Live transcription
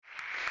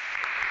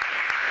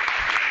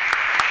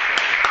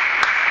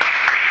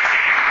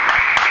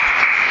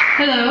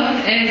Hello,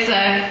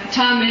 as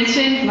Tom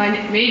mentioned, my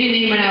maiden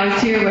name when I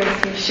was here was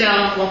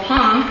Michelle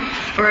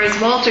LaPalm, or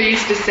as Walter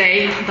used to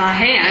say, the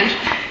hand.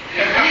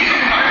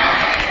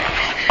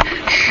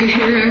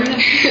 Remember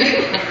that?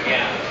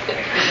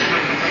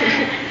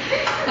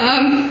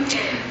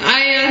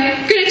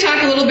 I'm going to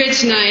talk a little bit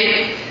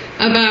tonight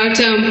about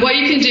what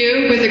you can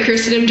do with a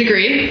Christendom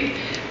degree.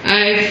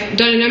 I've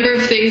done a number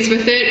of things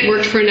with it,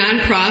 worked for a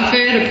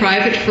nonprofit, a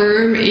private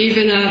firm,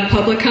 even a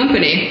public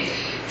company.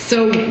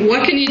 So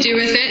what can you do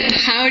with it?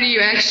 How do you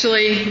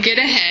actually get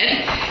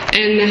ahead?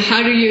 And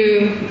how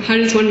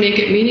does one make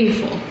it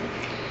meaningful?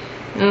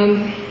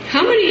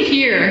 How many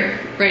here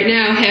right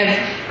now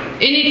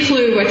have any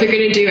clue what they're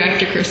going to do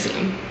after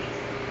Christendom?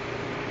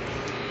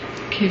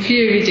 Okay, a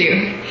few of you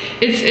do.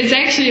 It's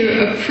actually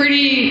a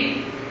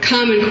pretty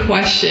common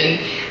question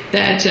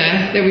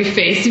that we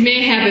face. You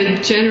may have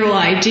a general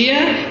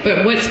idea,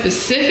 but what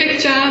specific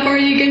job are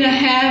you going to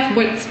have?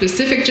 What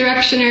specific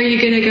direction are you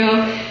going to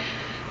go?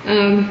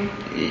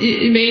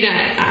 You may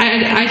not.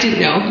 I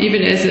didn't know,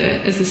 even as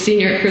a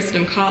senior at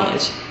Christendom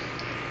College.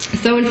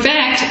 So in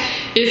fact,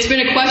 it's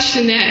been a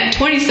question that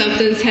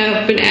 20-somethings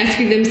have been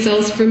asking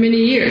themselves for many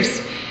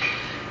years.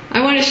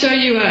 I want to show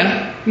you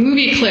a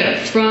movie clip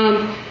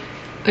from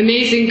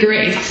Amazing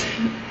Grace.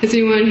 Has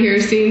anyone here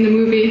seen the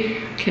movie?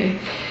 Okay.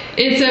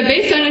 It's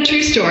based on a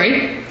true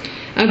story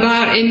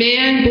about a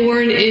man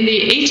born in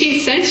the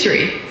 18th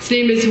century. His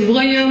name is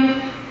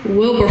William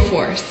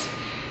Wilberforce.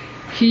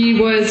 He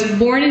was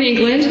born in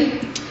England,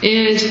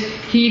 and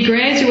he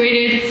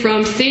graduated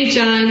from St.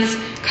 John's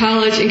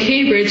College in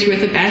Cambridge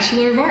with a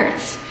Bachelor of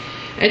Arts.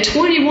 At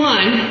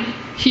 21,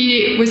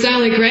 he was not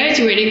only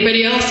graduating, but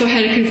he also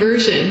had a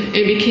conversion and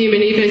became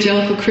an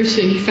evangelical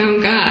Christian. He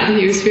found God, and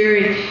he was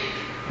very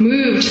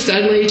moved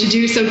suddenly to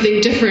do something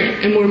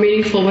different and more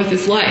meaningful with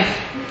his life.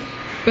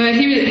 But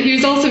he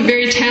was also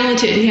very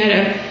talented. He had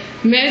a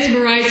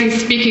mesmerizing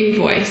speaking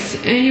voice,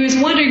 and he was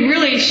wondering,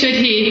 really, should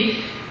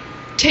he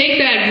take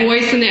that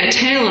voice and that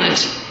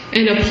talent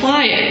and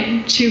apply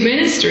it to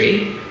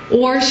ministry,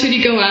 or should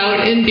he go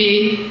out and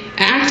be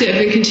active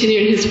and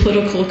continue in his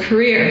political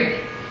career?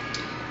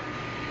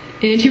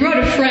 And he wrote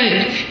a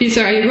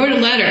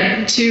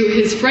letter to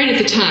his friend at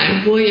the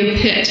time, William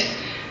Pitt.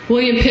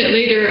 William Pitt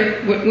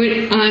later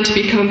went on to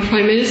become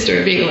Prime Minister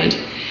of England.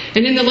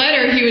 And in the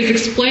letter, he was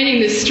explaining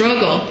this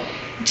struggle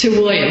to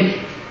William.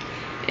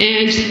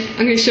 And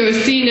I'm going to show a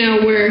scene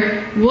now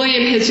where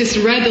William has just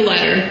read the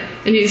letter,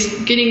 and he's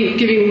giving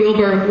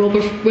William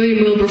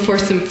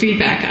Wilberforce some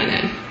feedback on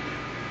it.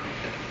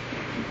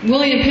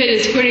 William Pitt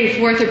is putting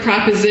forth a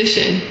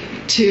proposition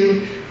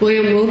to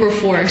William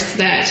Wilberforce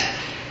that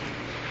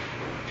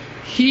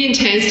he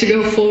intends to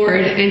go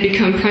forward and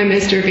become Prime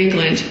Minister of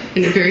England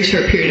in a very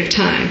short period of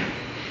time.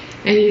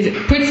 And he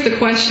puts the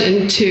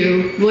question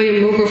to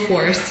William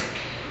Wilberforce: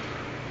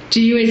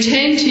 do you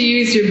intend to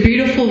use your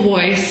beautiful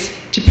voice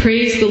to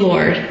praise the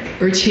Lord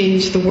or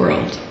change the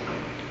world?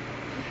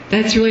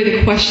 That's really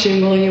the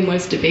question William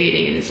was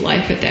debating in his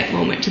life at that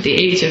moment, at the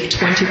age of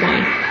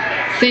 21.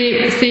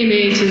 Same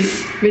age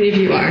as many of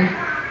you are.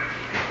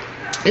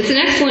 It's an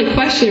excellent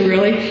question,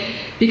 really,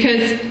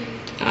 because,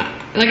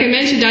 like I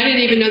mentioned, I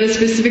didn't even know the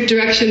specific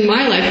direction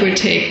my life would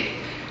take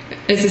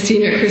as a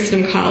senior at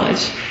Christendom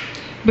College.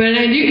 But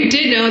I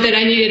did know that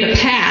I needed a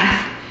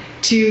path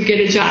to get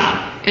a job,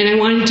 and I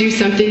wanted to do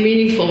something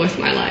meaningful with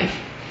my life.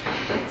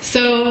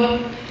 So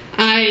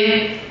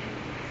I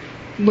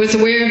was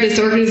aware of this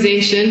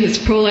organization, this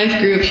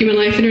pro-life group, Human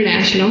Life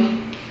International.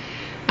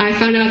 I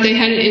found out they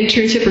had an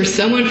internship, or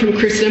someone from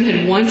Christendom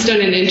had once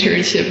done an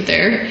internship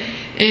there,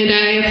 and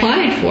I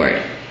applied for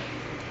it.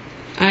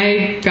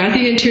 I got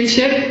the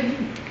internship,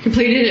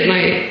 completed it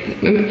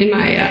in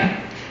my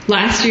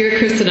last year at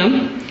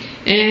Christendom,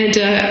 and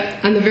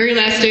on the very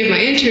last day of my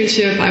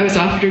internship, I was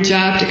offered a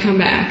job to come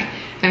back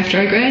after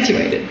I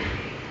graduated.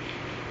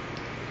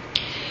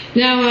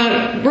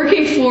 Now,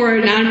 working for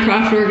a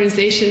nonprofit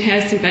organization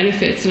has some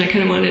benefits, and I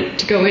kind of wanted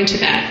to go into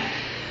that.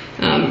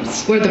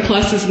 What are the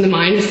pluses and the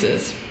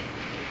minuses?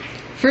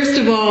 First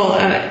of all,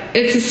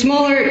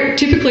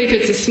 typically if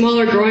it's a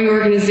smaller growing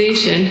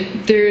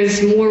organization, there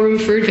is more room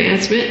for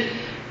advancement,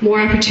 more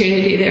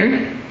opportunity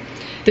there.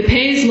 The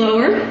pay is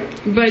lower,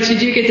 but you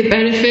do get the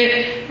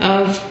benefit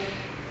of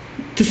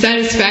the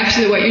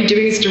satisfaction that what you're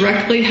doing is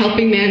directly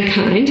helping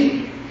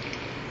mankind.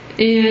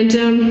 And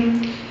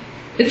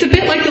it's a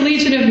bit like the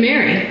Legion of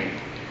Mary,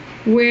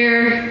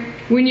 where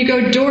when you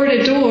go door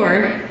to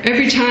door,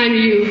 every time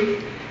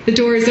the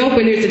door is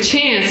open, there's a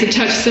chance to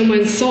touch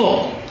someone's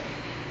soul.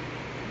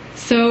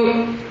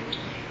 So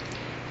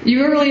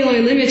you're really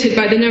only limited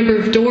by the number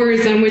of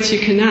doors on which you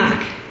can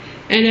knock.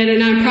 And at a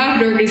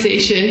nonprofit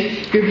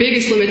organization, your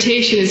biggest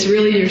limitation is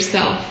really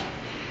yourself.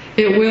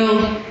 It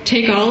will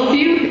take all of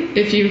you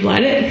if you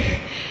let it.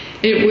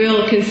 It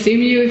will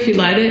consume you if you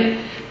let it.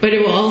 But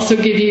it will also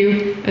give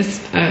you a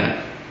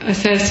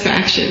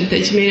satisfaction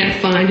that you may not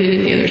find in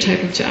any other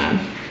type of job.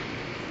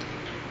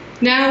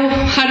 Now,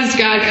 how does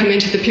God come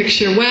into the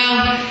picture?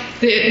 Well,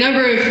 the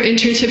number of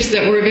internships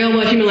that were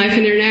available at Human Life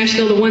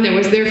International, the one that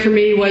was there for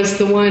me was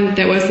the one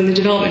that was in the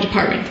development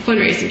department, the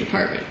fundraising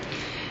department.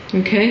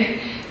 Okay?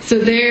 So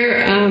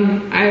there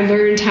I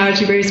learned how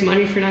to raise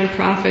money for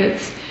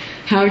nonprofits,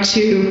 how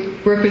to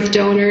work with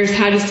donors,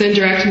 how to send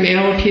direct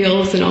mail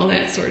appeals, and all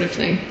that sort of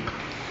thing.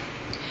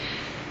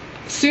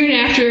 Soon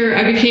after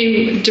I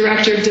became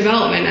director of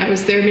development, I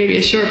was there maybe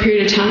a short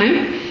period of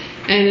time,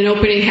 and an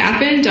opening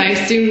happened. I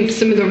assumed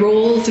some of the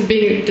roles of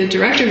being the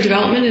director of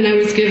development, and I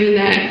was given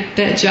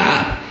that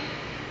job.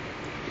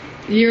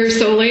 A year or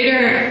so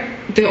later,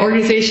 the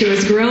organization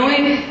was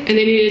growing, and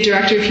they needed a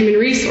director of human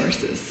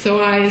resources,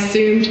 so I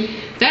assumed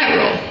that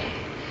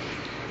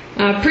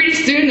role. Pretty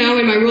soon, now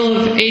in my role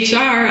of HR,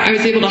 I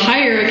was able to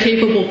hire a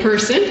capable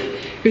person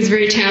who was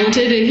very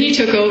talented, and he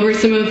took over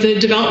some of the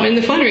development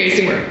and the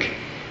fundraising work.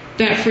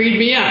 That freed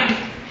me up,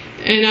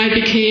 and I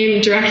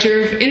became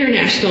director of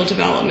international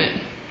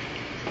development.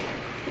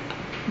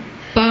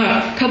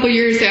 About a couple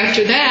years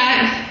after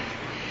that,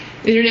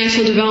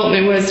 international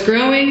development was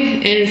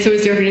growing, and so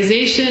was the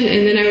organization,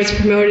 and then I was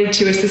promoted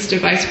to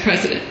assistant vice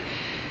president.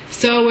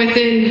 So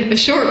within a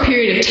short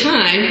period of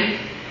time,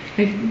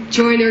 I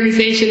joined the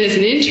organization as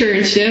an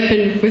internship,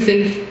 and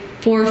within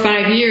 4 or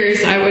 5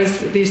 years, I was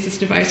the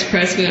assistant vice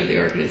president of the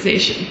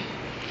organization.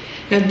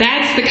 Now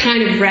that's the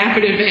kind of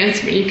rapid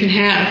advancement you can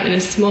have in a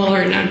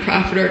smaller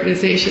nonprofit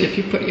organization if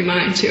you put your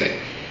mind to it.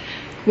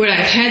 Would I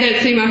have had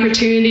that same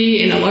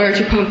opportunity in a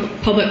larger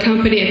public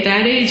company at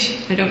that age?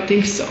 I don't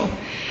think so.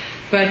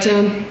 But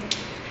in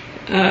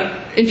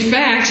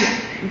fact,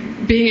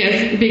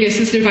 being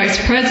assistant vice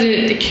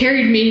president, it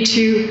carried me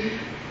to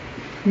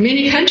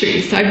many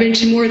countries. I've been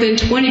to more than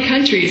 20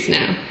 countries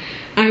now.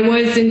 I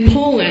was in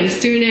Poland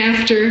soon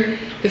after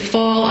the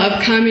fall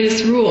of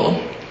communist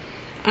rule.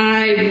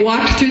 I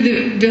walked through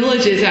the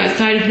villages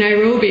outside of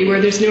Nairobi where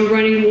there's no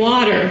running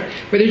water,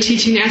 where they're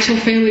teaching natural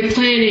family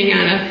planning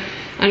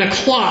on a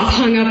cloth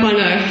hung up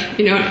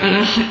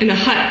in a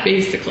hut,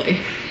 basically.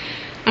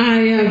 I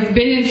have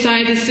been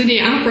inside the Sydney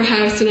Opera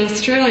House in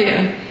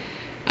Australia.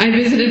 I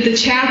visited the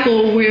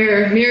chapel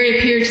where Mary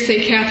appeared to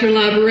St. Catherine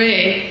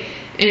Labouré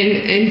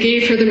and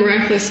gave her the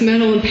miraculous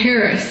medal in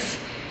Paris.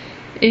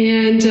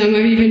 And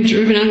I've even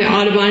driven on the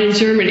Autobahn in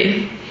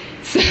Germany.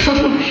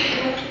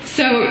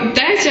 So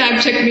that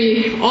job took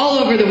me all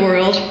over the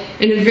world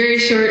in a very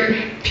short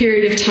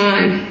period of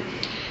time.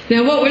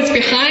 Now, what was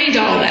behind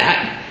all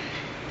that?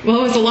 Well,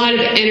 it was a lot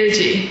of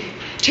energy.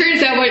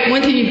 Turns out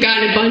one thing you've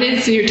got in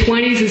abundance in your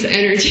 20s is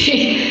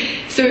energy.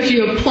 So if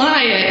you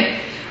apply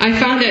it, I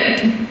found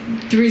that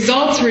the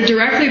results were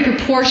directly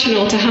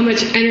proportional to how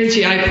much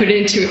energy I put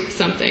into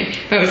something.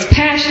 If I was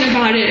passionate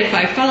about it, if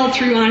I followed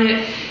through on it,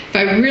 if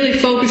I really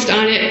focused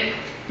on it,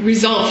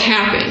 results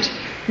happened.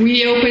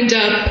 We opened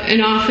up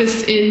an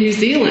office in New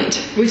Zealand,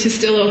 which is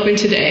still open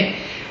today.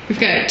 We've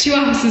got 2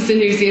 offices in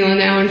New Zealand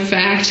now, in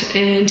fact,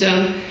 and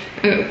a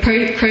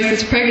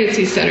crisis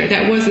pregnancy center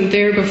that wasn't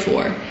there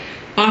before.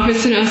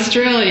 Office in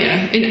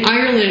Australia, in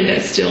Ireland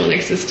that's still in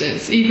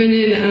existence, even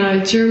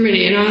in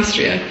Germany and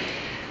Austria.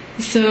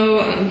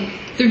 So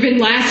there have been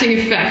lasting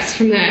effects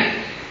from that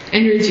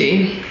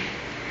energy.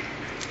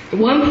 At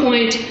one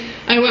point,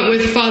 I went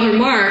with Father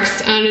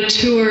Marks on a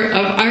tour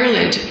of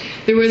Ireland.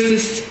 There was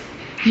this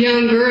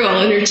young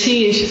girl in her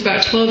teens, she's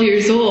about 12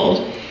 years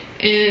old,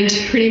 and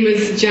her name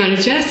was Jana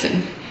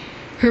Jessen.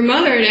 Her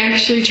mother had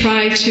actually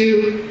tried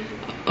to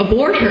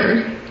abort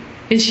her,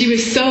 and she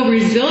was so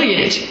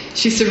resilient,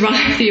 she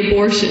survived the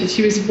abortion.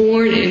 She was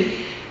born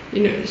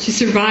and, she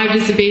survived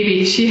as a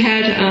baby. She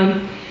had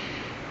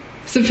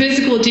some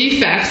physical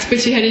defects, but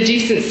she had a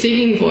decent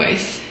singing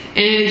voice.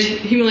 And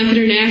Human Life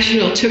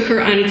International took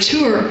her on a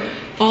tour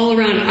all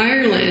around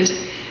Ireland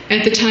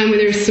at the time when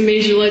there was some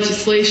major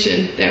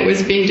legislation that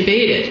was being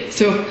debated.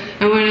 So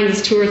I went on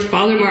this tour with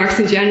Father Marks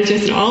and Janet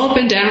Jessen all up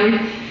and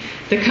down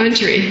the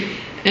country,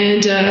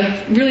 and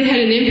really had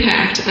an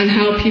impact on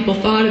how people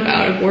thought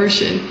about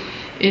abortion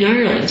in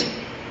Ireland.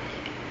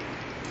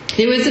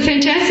 It was a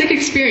fantastic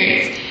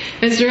experience.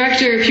 As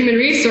Director of Human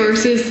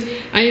Resources,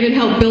 I even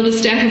helped build a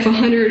staff of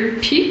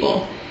 100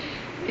 people.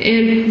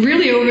 And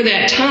really over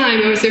that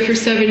time, I was there for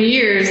 7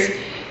 years,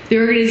 the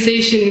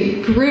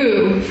organization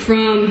grew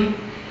from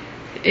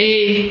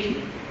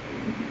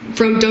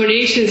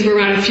donations of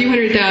around a few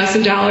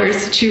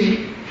 $100,000 to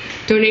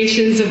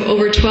donations of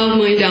over $12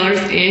 million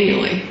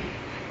annually.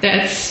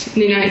 That's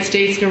in the United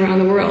States and around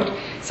the world.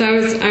 So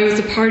I was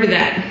a part of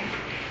that.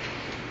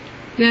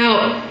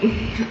 Now,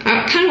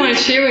 I kind of want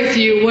to share with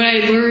you what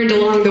I learned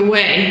along the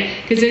way,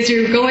 because as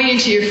you're going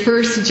into your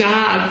first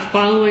job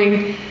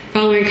following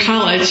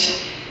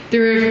college,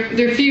 there are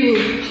a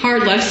few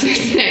hard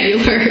lessons that you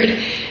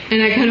learned,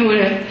 and I kind of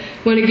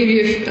want to give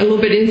you a little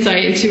bit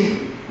insight into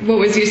what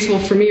was useful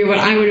for me or what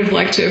I would have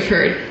liked to have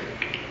heard.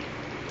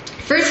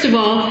 First of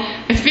all,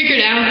 I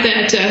figured out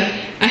that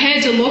I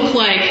had to look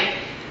like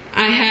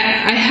I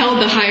held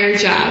the higher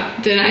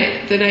job than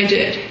I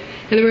did.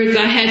 In other words,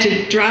 I had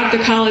to drop the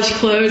college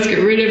clothes, get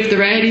rid of the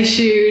ratty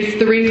shoes,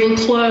 the wrinkled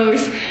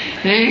clothes,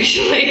 and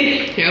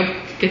actually,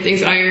 get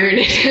things ironed,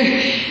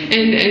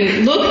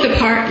 and look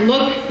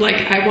like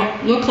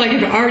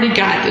I've already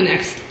got the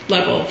next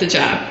level of the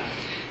job.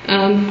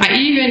 I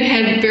even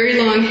had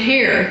very long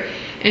hair,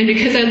 and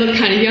because I looked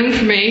kind of young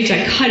for my age,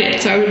 I cut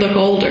it so I would look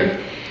older.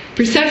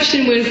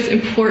 Perception was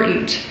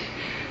important.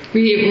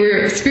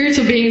 We're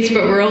spiritual beings,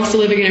 but we're also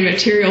living in a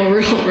material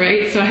world,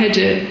 right? So I had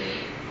to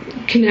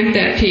connect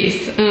that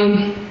piece.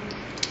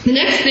 The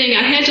next thing,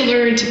 I had to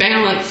learn to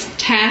balance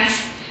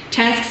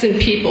tasks and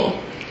people.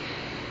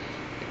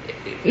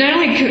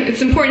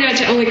 It's important not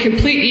to only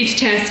complete each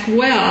task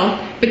well,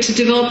 but to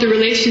develop the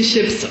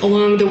relationships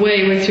along the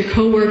way with your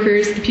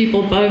coworkers, the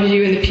people above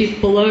you, and the people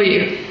below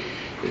you.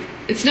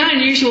 It's not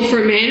unusual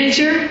for a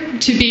manager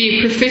to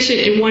be proficient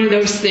in one of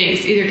those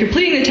things, either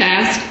completing the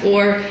task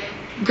or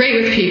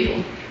great with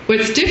people.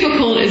 What's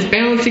difficult is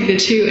balancing the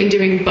two and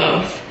doing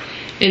both.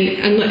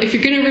 And if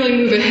you're going to really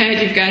move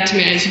ahead, you've got to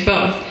manage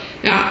both.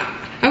 Now,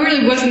 I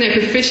really wasn't that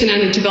proficient on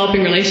the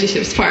developing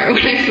relationships part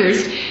when I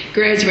first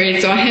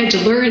graduated, so I had to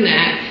learn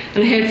that,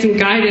 and I had some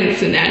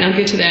guidance in that, and I'll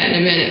get to that in a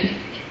minute.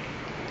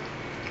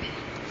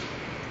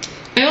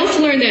 I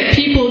also learned that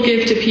people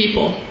give to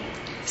people.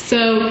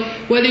 So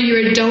whether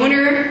you're a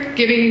donor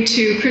giving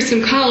to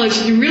Christendom College,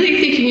 you're really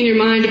thinking in your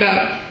mind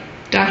about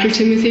Dr.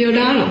 Timothy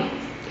O'Donnell.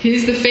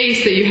 He's the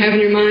face that you have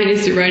in your mind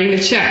as you're writing the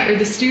check, or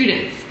the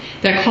students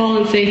that call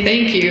and say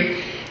thank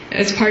you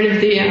as part of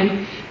the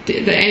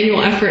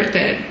annual effort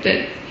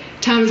that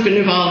Tom has been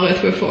involved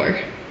with before.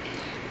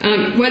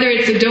 Whether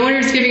it's the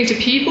donors giving to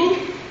people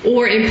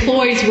or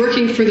employees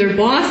working for their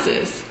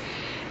bosses,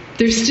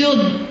 they're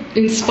still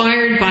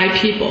inspired by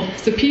people.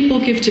 So people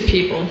give to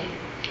people.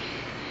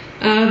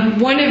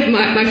 One of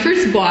my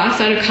first boss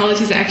out of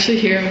college is actually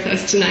here with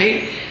us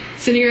tonight,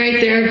 sitting right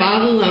there,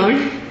 Bob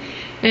Malone.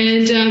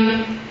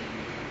 And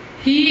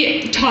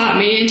he taught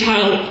me and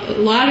taught a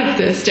lot of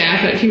the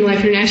staff at Human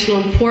Life International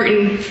an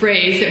important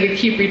phrase that we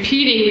keep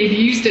repeating. We've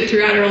used it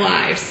throughout our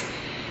lives.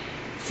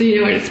 So you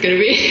know what it's going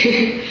to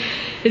be.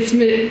 It's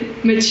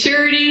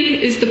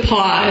maturity is the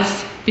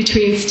pause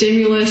between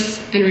stimulus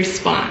and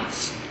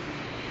response.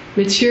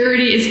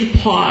 Maturity is the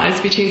pause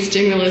between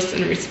stimulus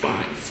and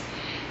response.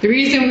 The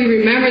reason we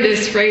remember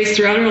this phrase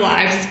throughout our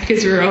lives is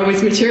because we're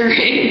always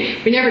maturing.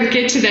 We never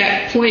get to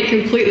that point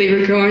completely.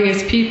 We're growing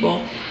as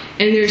people.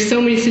 And there's so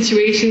many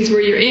situations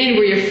where you're in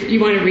where you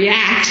want to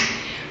react,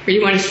 or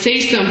you want to say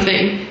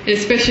something, and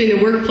especially in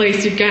the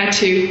workplace, you've got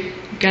to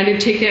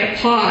take that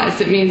pause.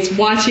 It means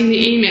watching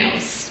the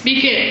emails.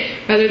 Speak it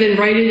rather than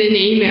write it in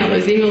the email.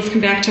 Those emails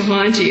come back to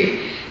haunt you.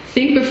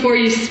 Think before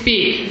you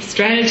speak.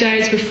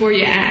 Strategize before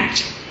you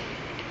act.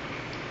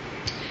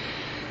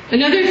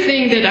 Another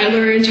thing that I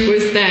learned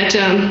was that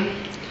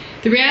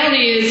the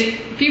reality is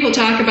people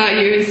talk about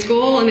you in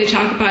school and they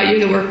talk about you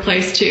in the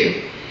workplace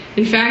too.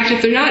 In fact,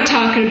 if they're not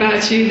talking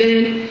about you,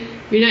 then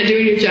you're not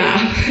doing your job.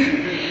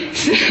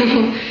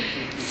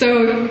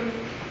 so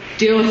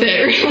deal with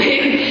it,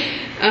 really.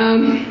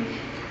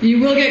 You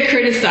will get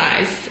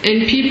criticized,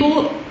 and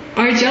people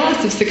are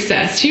jealous of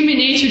success. Human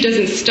nature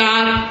doesn't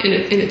stop in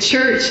a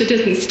church. It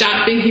doesn't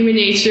stop being human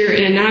nature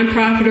in a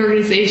nonprofit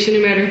organization,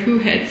 no matter who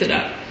heads it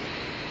up.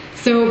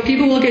 So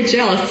people will get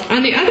jealous.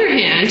 On the other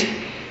hand,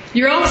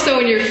 you're also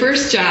in your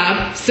first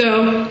job,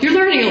 so you're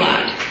learning a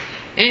lot.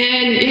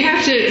 And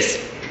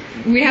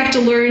we have to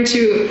learn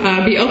to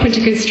be open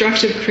to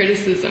constructive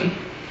criticism.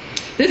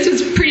 This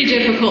was pretty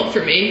difficult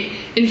for me.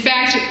 In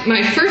fact,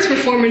 my first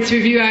performance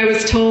review, I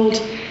was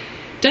told,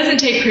 doesn't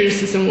take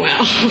criticism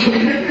well.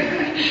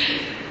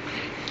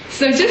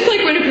 So just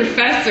like when a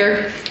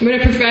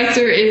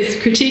professor is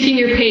critiquing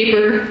your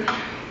paper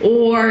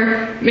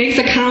or makes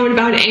a comment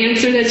about an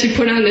answer that you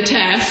put on the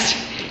test,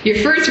 your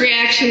first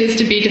reaction is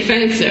to be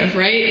defensive,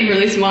 right? Or at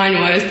least mine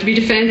was, to be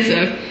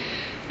defensive.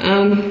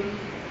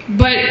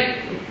 But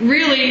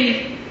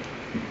really,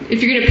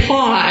 if you're going to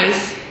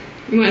pause,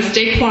 you want to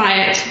stay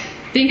quiet,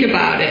 think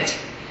about it,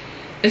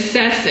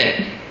 assess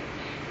it,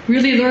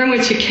 really learn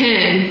what you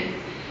can,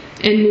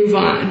 and move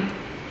on.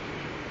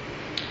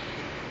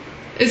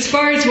 As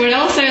far as what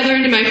else I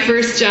learned in my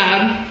first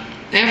job,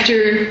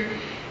 after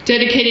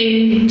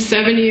dedicating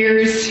 7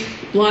 years,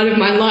 a lot of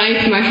my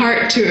life, my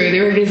heart to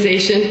the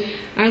organization,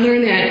 I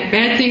learned that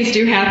bad things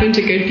do happen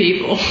to good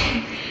people.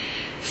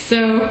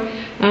 So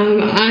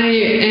I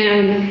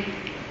am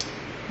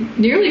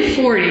nearly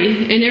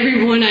 40, and nearly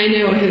everyone I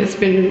know has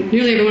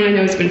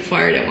been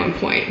fired at one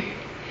point.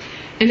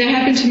 And that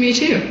happened to me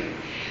too.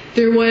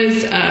 There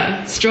was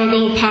a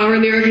struggle of power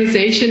in the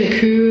organization, a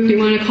coup, if you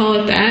want to call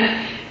it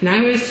that, and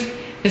I was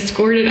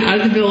escorted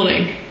out of the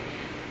building.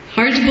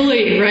 Hard to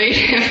believe, right,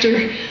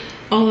 after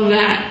all of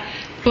that.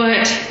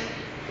 But,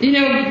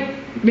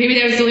 maybe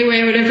that was the only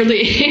way I would ever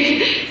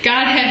leave.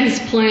 God had his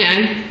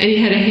plan, and he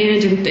had a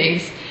hand in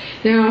things.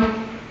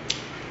 Now,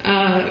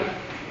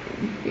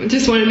 I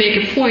just want to make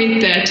a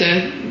point that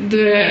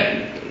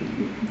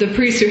the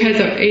priest who heads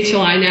up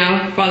HLI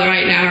now, Father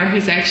Eitenauer,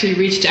 has actually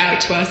reached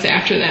out to us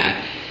after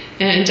that.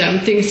 And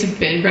things have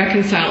been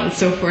reconciled and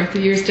so forth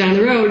years down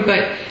the road.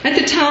 But at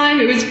the time,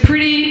 it was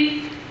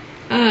pretty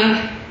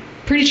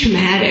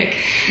traumatic.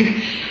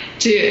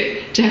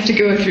 to have to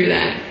go through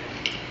that.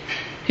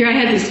 Here I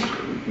had this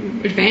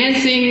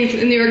advancing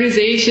in the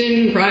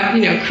organization,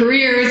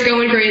 careers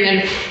going great, and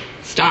then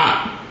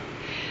stop.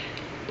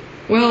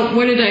 Well,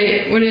 what did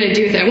I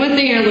do with that? One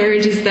thing I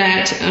learned is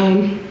that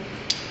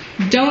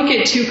don't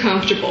get too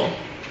comfortable.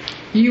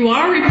 You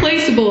are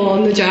replaceable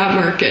in the job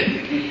market.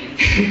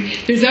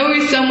 There's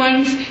always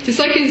someone, just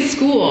like in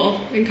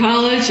school, in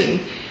college, and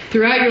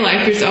throughout your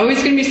life, there's always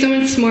going to be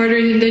someone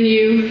smarter than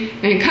you,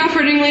 and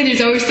comfortingly,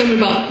 there's always someone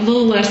about a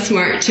little less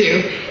smart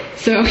too.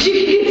 So you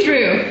can get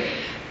through.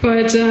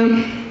 But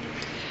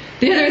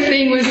the other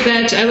thing was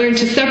that I learned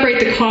to separate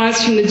the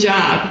cause from the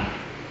job.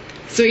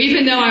 So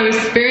even though I was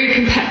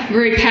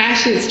very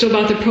passionate still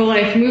about the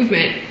pro-life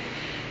movement,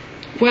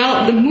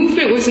 well, the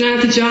movement was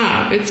not the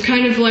job. It's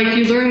kind of like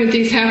you learn when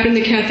things happen in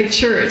the Catholic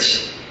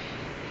Church.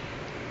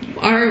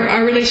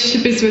 Our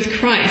relationship is with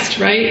Christ,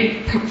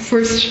 right?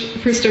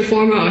 First and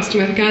foremost,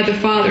 with God the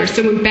Father.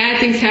 So when bad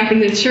things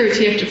happen in the church,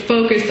 you have to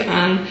focus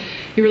on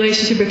your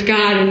relationship with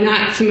God and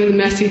not some of the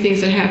messy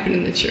things that happen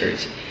in the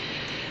church.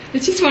 I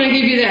just want to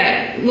give you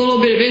that little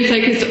bit of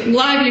insight, because a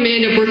lot of you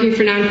may end up working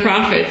for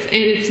nonprofits, and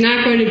it's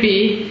not going to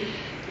be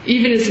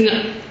even as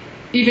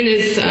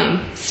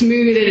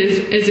smooth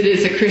as it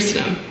is at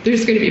Christendom.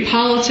 There's going to be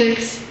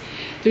politics.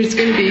 There's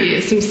going to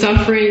be some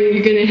suffering.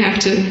 You're going to have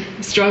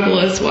to struggle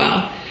as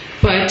well.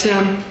 But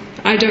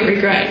I don't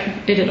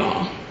regret it at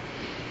all.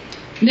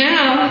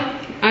 Now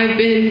I've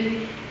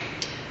been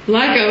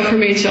let go from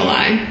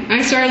HLI.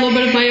 I started a little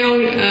bit of my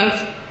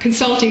own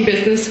consulting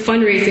business,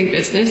 fundraising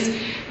business.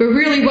 But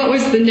really, what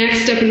was the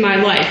next step in my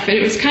life? And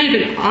it was kind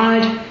of an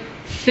odd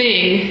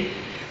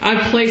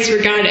place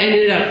where God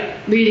ended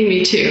up leading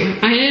me to.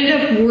 I ended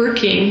up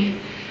working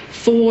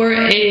for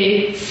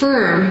a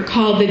firm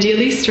called the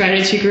Daily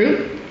Strategy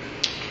Group.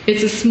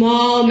 It's a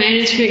small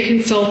management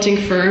consulting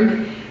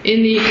firm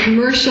in the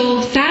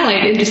commercial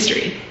satellite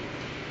industry.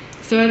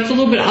 So it's a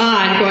little bit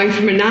odd going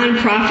from a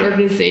nonprofit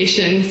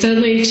organization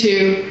suddenly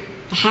to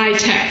a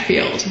high-tech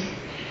field.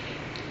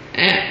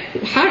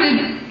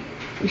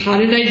 How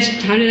did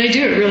I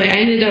do it, really? I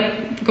ended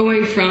up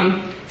going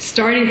from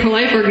starting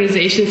pro-life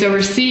organizations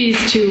overseas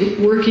to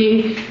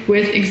working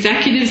with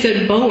executives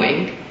at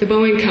Boeing, the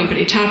Boeing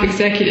company, top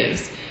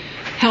executives,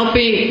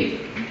 helping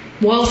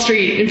Wall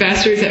Street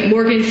investors at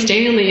Morgan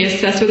Stanley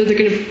assess whether they're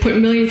going to put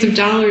millions of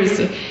dollars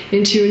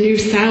into a new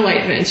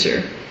satellite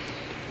venture,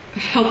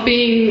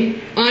 helping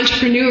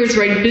entrepreneurs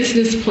write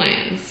business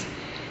plans,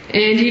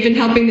 and even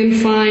helping them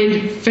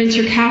find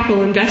venture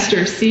capital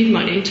investors, seed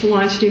money, to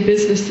launch new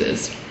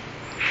businesses.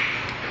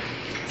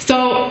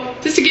 So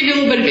just to give you a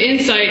little bit of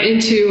insight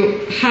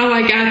into how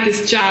I got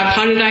this job,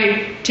 how did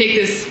I take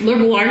this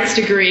liberal arts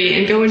degree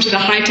and go into the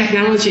high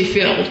technology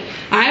field?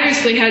 I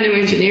obviously had no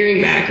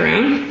engineering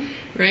background,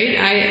 right?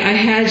 I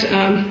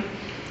had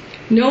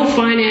no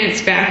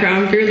finance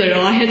background, very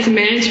little. I had some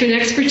management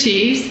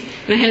expertise,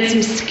 and I had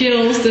some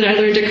skills that I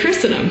learned at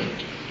Christendom.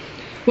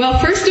 Well,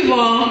 first of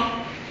all,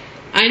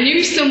 I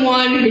knew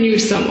someone who knew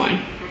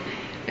someone.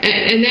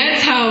 And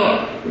that's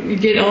how you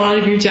get a lot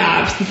of your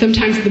jobs, and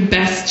sometimes the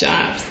best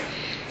jobs.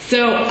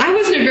 So I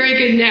wasn't a very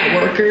good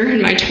networker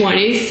in my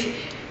 20s.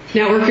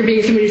 Networker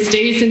being somebody who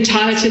stays in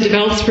touch and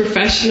develops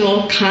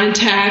professional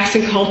contacts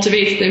and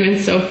cultivates them and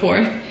so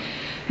forth.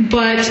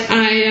 But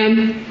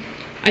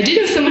I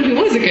did know someone who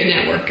was a good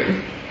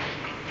networker.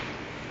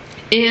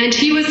 And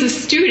he was a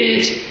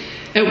student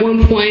at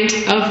one point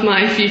of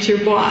my future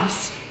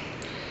boss.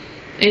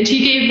 And he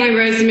gave my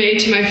resume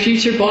to my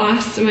future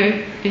boss,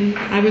 and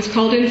I was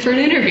called in for an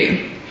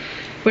interview.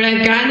 Would I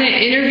have gotten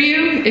that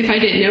interview if I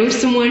didn't know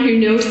someone who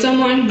knows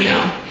someone?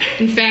 No.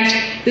 In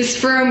fact, this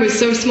firm was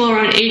so small,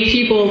 around 8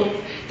 people,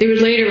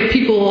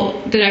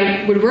 people that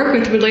I would work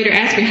with would later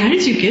ask me, how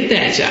did you get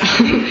that job?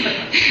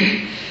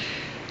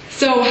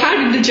 So how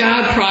did the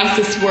job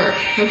process work?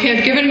 Okay,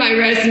 I've given my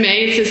resume.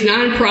 It says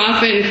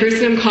nonprofit and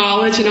Christendom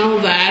College and all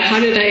of that. How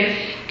did I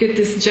get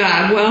this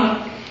job?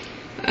 Well,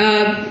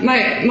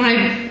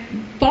 my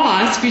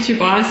boss, future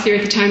boss here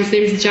at the time, his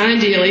name is John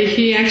Dealey.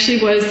 He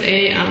actually was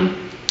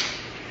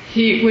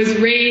he was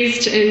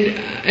raised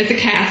as a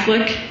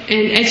Catholic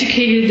and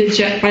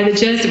educated by the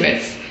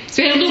Jesuits.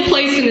 So he had a little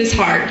place in his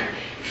heart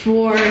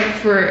for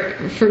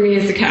me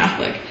as a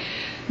Catholic.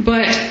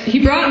 But he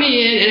brought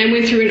me in, and I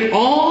went through an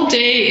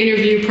all-day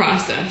interview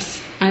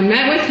process. I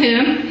met with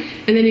him,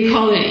 and then he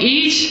called in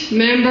each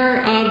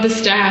member of the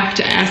staff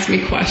to ask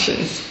me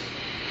questions.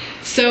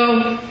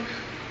 So,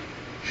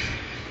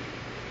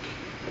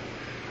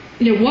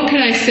 what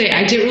could I say?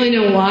 I didn't really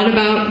know a lot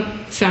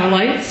about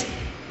satellites,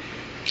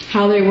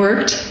 how they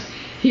worked.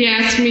 He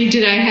asked me,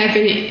 did I have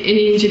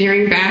any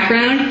engineering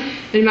background?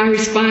 And my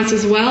response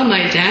was, well,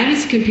 my dad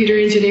is a computer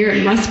engineer.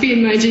 It must be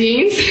in my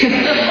genes.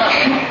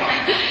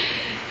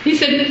 He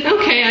said,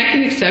 okay, I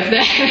can accept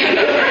that.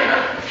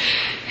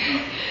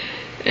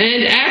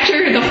 And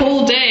after the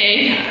whole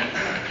day,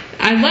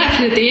 I left,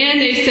 and at the end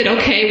they said,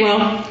 okay,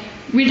 well,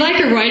 we'd like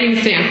a writing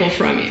sample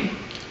from you.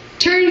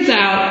 Turns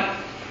out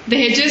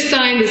they had just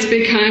signed this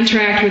big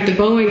contract with the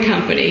Boeing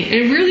company,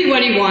 and really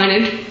what he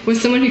wanted was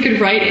someone who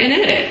could write and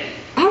edit.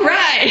 All all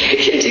right, I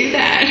can do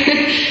that.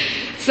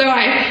 So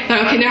I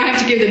thought, okay, now I have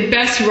to give the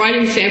best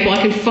writing sample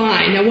I can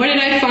find. Now, what did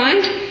I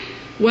find?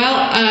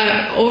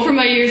 Well, over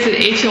my years at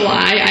HLI,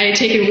 I had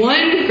taken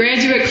one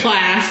graduate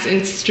class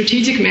in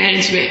strategic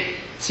management.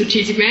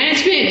 Strategic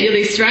management,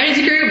 daily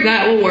strategy group,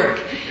 that will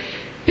work.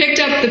 Picked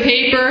up the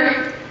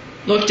paper,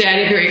 looked at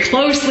it very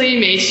closely,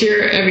 made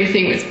sure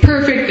everything was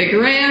perfect, the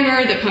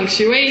grammar, the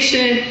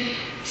punctuation,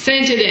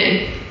 sent it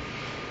in.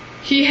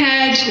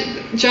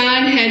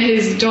 John had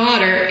his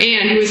daughter,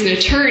 Anne, who was an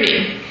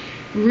attorney,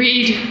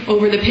 read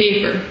over the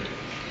paper.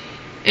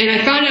 And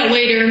I found out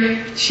later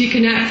she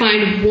could not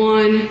find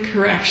one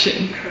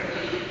correction.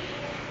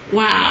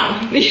 Wow,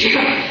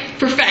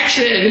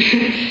 perfection.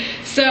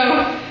 So,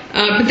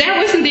 but that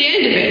wasn't the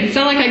end of it. It's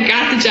not like I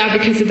got the job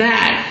because of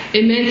that.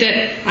 It meant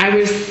that I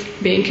was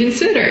being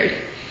considered.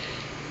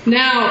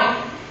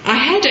 Now, I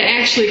had to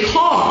actually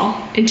call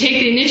and take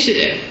the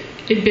initiative.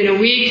 It'd been a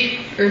week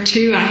or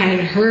two, I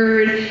hadn't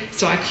heard,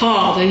 so I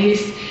called,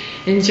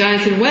 and John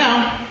said,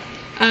 well,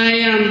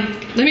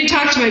 let me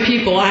talk to my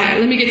people.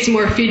 Let me get some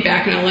more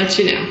feedback, and I'll let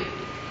you know.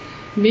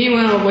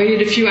 Meanwhile, I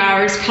waited a few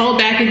hours, called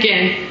back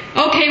again.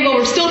 Okay, well,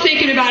 we're still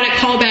thinking about it.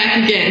 Call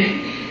back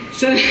again.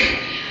 So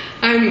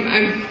I'm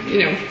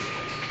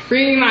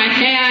wringing my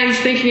hands,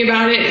 thinking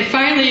about it. And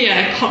finally,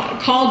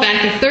 called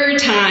back a third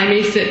time.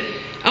 He said,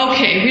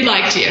 "Okay, we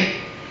liked you.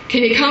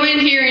 Can you come in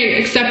here and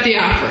accept the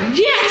offer?"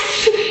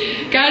 Yes.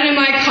 Got in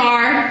my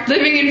car,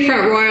 living in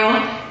Front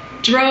Royal.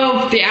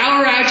 Drove the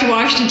hour out to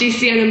Washington,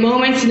 D.C. on a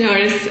moment's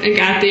notice and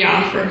got the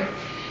offer.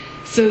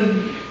 So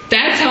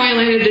that's how I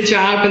landed a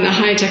job in the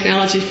high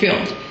technology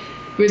field.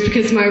 It was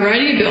because of my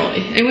writing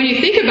ability. And when you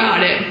think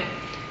about it,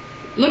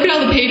 look at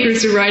all the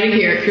papers we're writing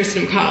here at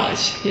Christendom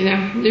College. When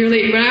I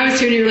was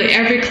here, nearly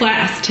every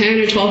class, 10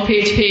 or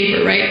 12-page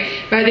paper, right?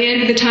 By the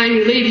end of the time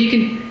you leave, you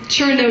can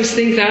churn those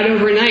things out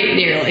overnight,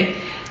 nearly.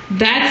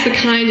 That's the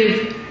kind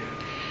of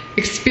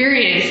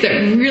experience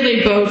that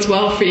really bodes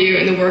well for you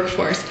in the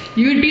workforce.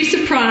 You would be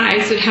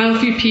surprised at how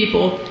few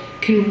people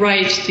can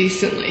write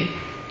decently.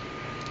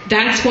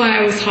 That's why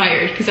I was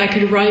hired, because I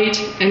could write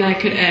and I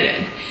could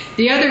edit.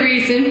 The other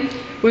reason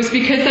was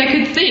because I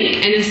could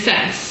think and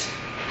assess.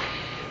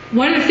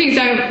 One of the things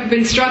I've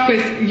been struck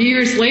with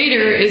years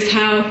later is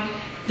how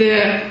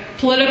the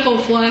political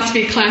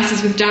philosophy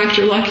classes with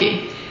Dr.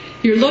 Lucky,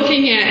 you're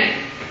looking at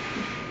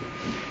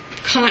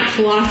Kant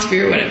philosophy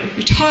or whatever.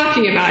 You're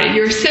talking about it,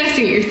 you're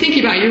assessing it, you're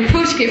thinking about it, you're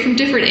approaching it from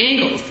different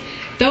angles.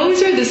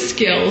 Those are the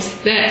skills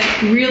that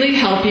really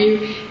help you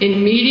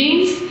in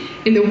meetings,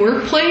 in the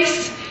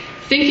workplace,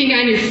 thinking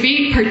on your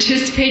feet,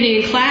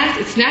 participating in class.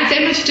 It's not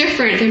that much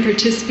different than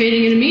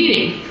participating in a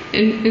meeting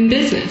in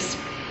business.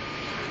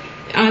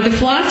 The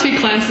philosophy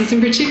classes in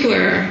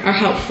particular are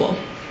helpful.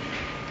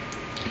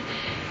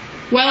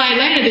 Well, I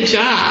landed the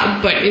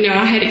job, but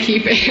I had to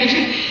keep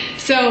it.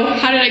 So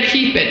how did I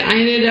keep it? I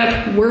ended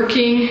up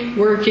working.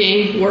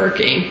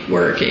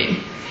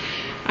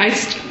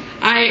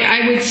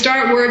 I would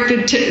start work.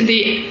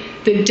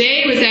 The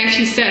day was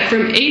actually set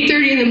from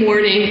 8:30 in the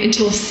morning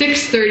until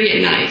 6:30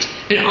 at night,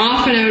 and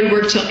often I would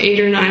work till 8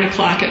 or 9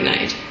 o'clock at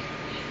night.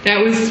 That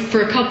was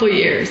for a couple of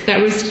years.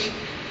 That was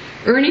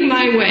earning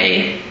my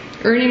way.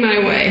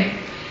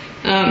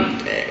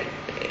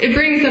 It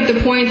brings up the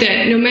point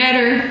that no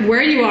matter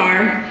where you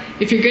are,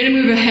 if you're going to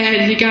move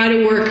ahead, you got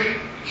to work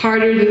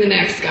harder than the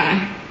next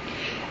guy,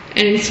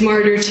 and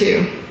smarter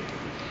too.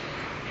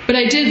 But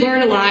I did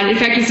learn a lot. In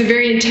fact, it's a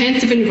very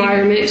intensive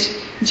environment.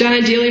 John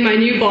Dealey, my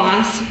new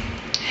boss,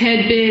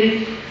 had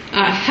been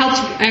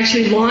helped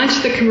actually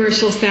launch the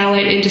commercial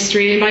satellite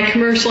industry. And by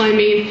commercial, I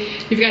mean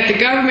you've got the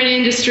government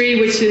industry,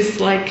 which is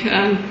like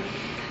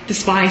the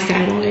spy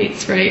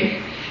satellites, right?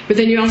 But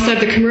then you also have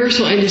the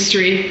commercial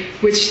industry,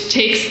 which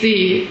takes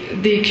the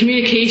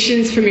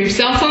communications from your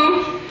cell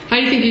phone. How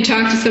do you think you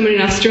talk to someone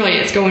in Australia?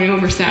 It's going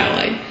over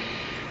satellite.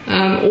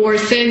 Or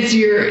sends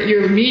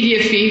your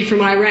media feed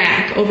from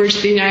Iraq over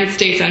to the United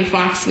States on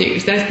Fox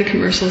News. That's the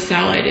commercial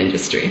satellite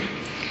industry.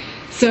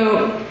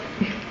 So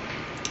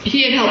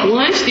he had helped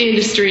launch the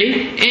industry,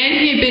 and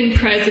he had been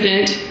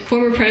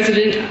former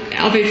president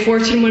of a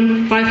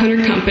Fortune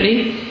 500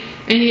 company,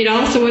 and he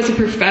also was a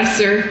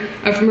professor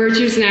of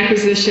mergers and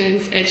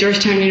acquisitions at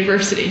Georgetown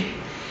University.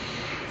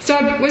 So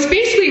I was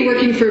basically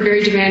working for a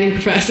very demanding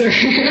professor.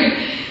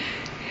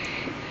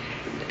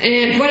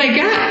 And what I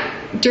got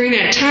during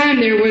that time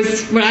there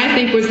was what I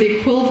think was the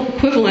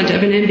equivalent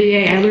of an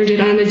MBA. I learned it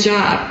on the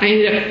job. I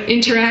ended up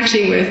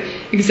interacting with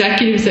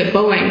executives at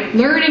Boeing,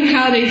 learning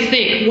how they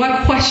think,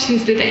 what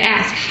questions did they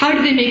ask, how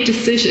do they make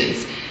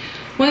decisions.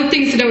 One of the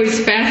things that always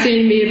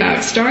fascinated me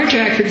about Star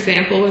Trek, for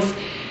example, was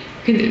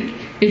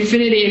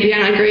Infinity and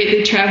Beyond. Great,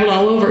 they traveled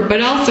all over,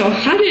 but also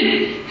how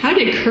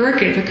did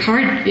Kirk and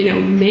Picard,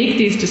 make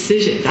these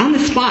decisions on the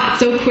spot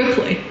so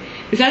quickly?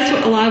 Because that's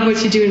what a lot of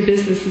what you do in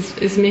business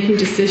is making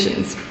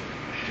decisions.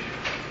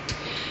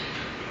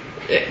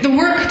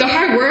 The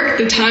hard work,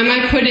 the time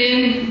I put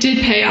in did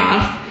pay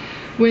off.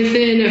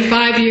 Within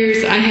 5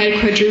 years, I had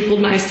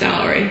quadrupled my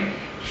salary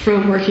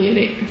from working in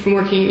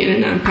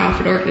a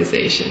nonprofit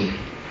organization.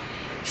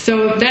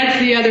 So that's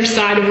the other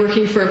side of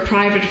working for a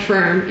private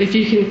firm. If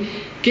you can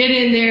get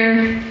in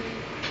there,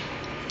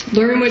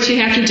 learn what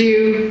you have to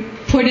do,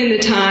 put in the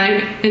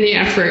time and the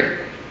effort,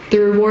 the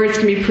rewards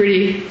can be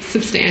pretty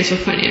substantial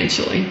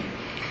financially.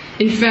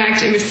 In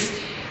fact, it was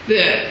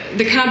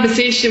the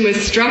compensation was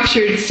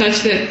structured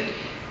such that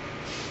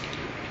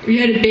you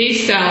had a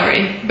base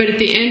salary, but at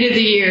the end of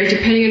the year,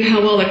 depending on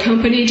how well the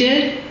company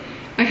did,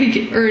 I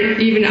could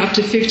earn even up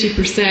to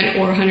 50%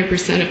 or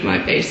 100% of my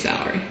base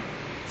salary.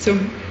 So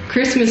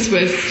Christmas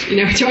was,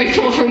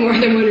 joyful for more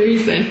than one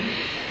reason.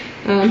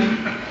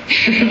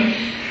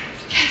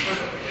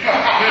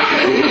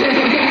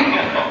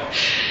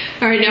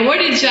 All right, now what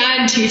did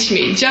John teach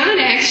me? John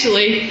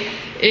actually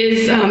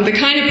is the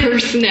kind of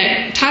person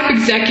that top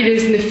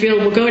executives in the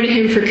field will go to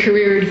him for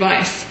career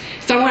advice.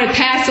 So I want to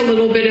pass a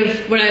little bit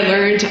of what I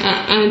learned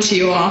on to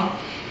you all.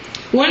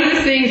 One of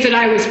the things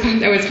that was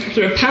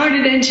sort of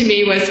pounded into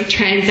me was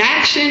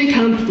transaction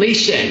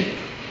completion.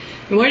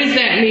 And what does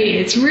that mean?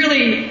 It's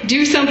really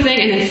do something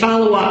and then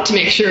follow up to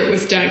make sure it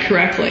was done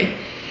correctly.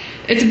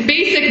 It's a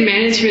basic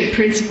management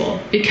principle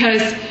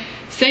because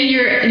say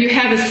you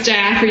have a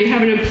staff or you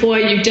have an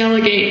employee, you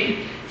delegate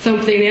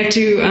something, they have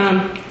to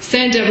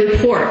send a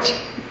report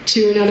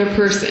to another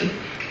person.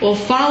 Well,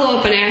 follow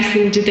up and ask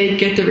them, did they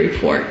get the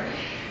report?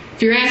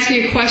 If you're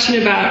asking a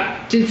question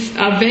about, did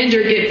a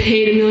vendor get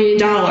paid $1 million?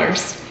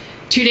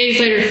 2 days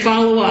later,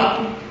 follow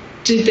up.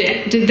 Did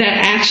that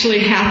actually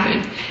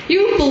happen?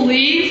 You won't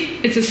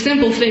believe it's a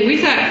simple thing. We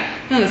thought,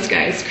 oh, this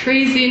guy is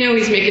crazy.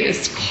 He's making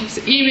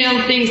us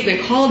email things and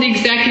then call the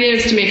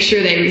executives to make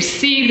sure they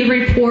receive the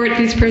report,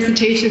 these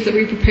presentations that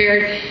we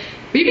prepared.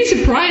 But you'd be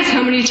surprised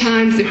how many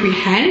times if we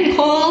hadn't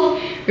called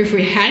or if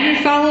we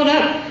hadn't followed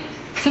up,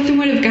 something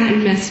would have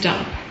gotten messed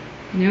up.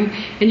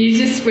 And you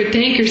just would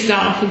thank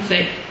yourself and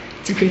say,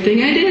 it's a good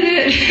thing I did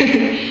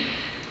it.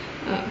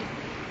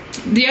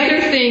 The other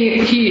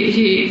thing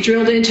he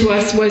drilled into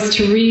us was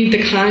to read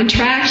the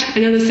contract. I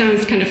know this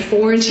sounds kind of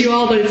foreign to you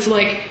all, but it's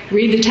like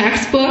read the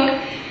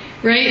textbook,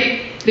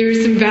 right?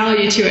 There's some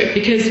value to it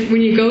because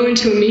when you go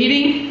into a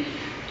meeting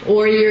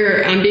or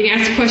you're being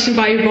asked a question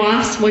by your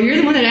boss, well, you're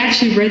the one that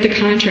actually read the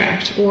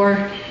contract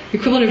or the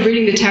equivalent of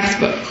reading the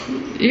textbook.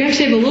 You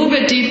actually have a little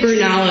bit deeper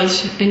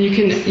knowledge and you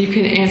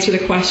can answer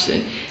the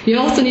question. You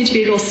also need to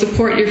be able to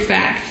support your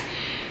facts.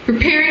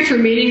 Preparing for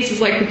meetings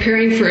is like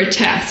preparing for a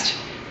test.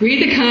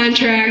 Read the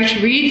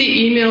contract, read the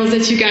emails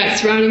that you got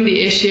surrounding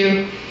the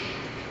issue,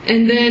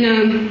 and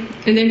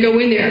then go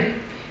in there.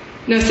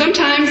 Now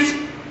sometimes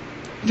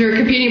there are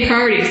competing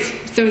priorities.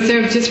 So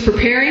instead of just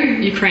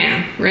preparing, you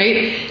cram,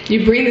 right?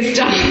 You bring the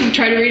stuff,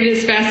 try to read it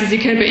as fast as you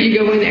can, but you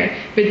go in there.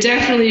 But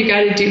definitely you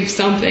got to do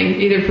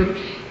something, either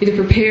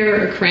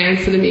prepare or cram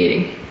for the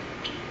meeting.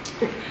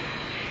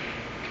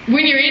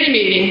 When you're in a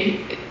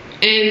meeting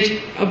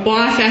and a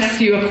boss asks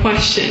you a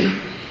question,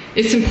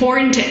 it's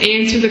important to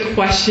answer the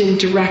question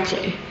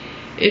directly.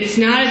 It's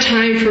not a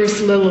time for a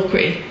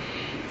soliloquy.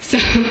 So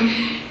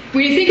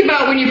when you think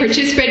about when you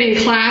participate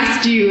in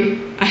class, do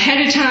you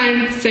ahead of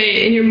time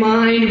say in your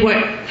mind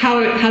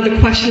how the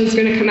question is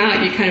going to come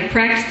out? You kind of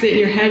practice it in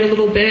your head a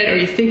little bit or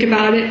you think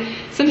about it.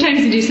 Sometimes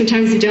you do,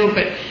 sometimes you don't.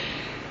 But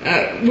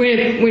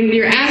when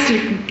you're asked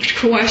a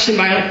question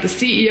by like the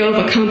CEO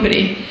of a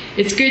company,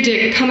 it's good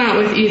to come out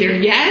with either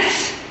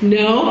yes,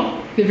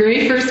 no,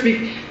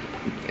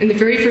 in the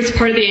very first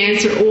part of the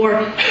answer, or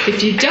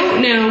if you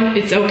don't know,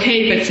 it's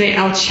okay, but say,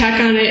 I'll check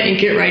on it and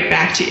get right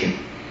back to you.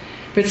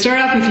 But start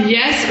off with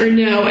yes or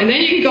no, and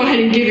then you can go ahead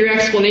and give your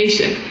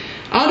explanation.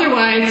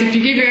 Otherwise, if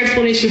you give your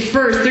explanation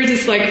first, they're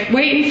just like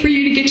waiting for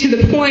you to get to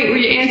the point where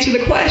you answer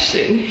the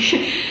question.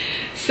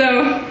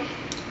 So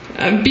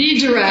be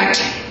direct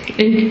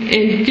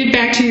and get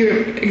back to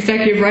your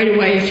executive right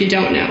away if you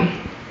don't know.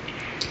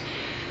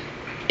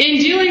 In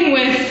dealing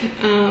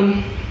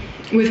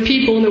with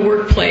people in the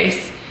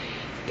workplace,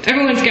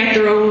 everyone's got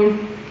their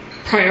own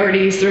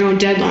priorities, their own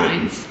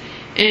deadlines,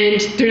 and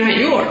they're not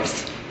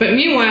yours. But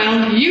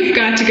meanwhile, you've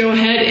got to go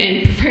ahead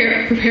and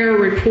prepare a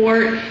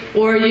report,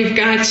 or you've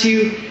got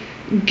to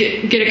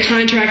get a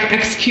contract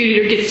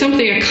executed or get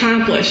something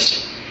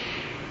accomplished.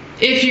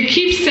 If you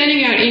keep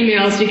sending out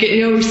emails, you get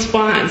no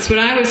response. What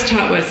I was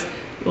taught was,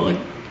 well,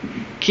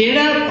 get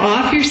up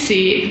off your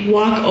seat,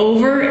 walk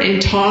over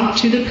and talk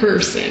to the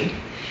person.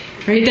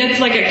 Right? That's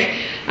like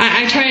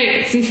I try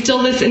to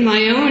instill this in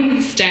my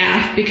own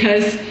staff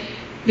because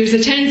there's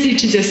a tendency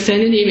to just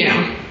send an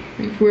email.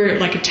 We're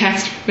like a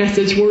text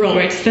message world,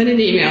 right? Send an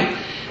email.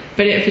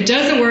 But if it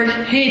doesn't work,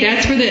 hey,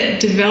 that's where the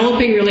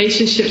developing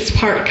relationships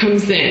part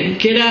comes in.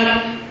 Get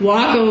up,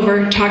 walk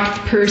over, talk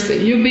to the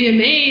person. You'll be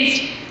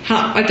amazed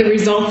at the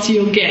results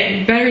you'll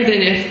get. Better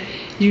than if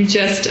you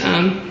just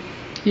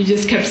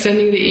kept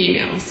sending the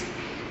emails.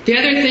 The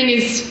other thing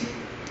is,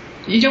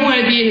 you don't want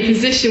to be in a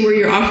position where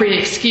you're offering an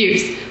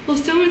excuse. Well,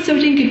 so-and-so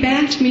didn't get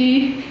back to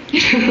me.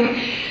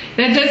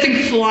 That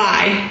doesn't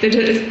fly. That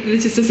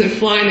just doesn't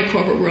fly in the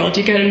corporate world.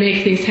 You got to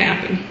make things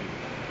happen.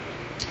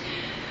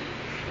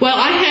 Well,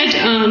 I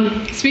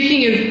had,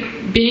 speaking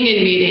of being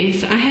in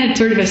meetings, I had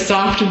sort of a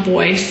soft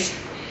voice.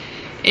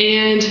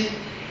 And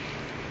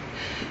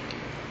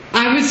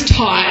I was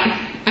taught,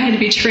 I had to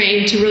be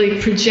trained to really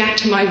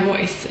project my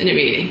voice in a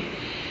meeting.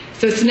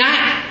 So it's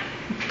not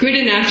good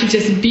enough to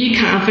just be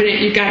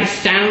confident, you've got to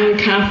sound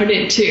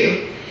confident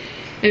too.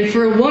 And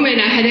for a woman,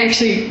 I had to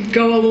actually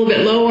go a little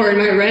bit lower in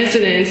my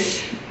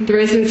resonance, the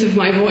resonance of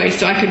my voice,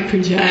 so I could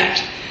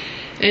project.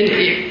 And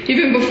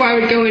even before I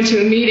would go into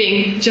a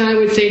meeting, John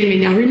would say to me,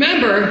 now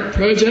remember,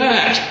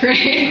 project,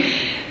 right?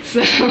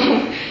 So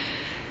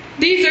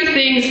these are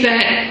things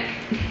that,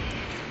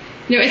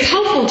 it's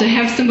helpful to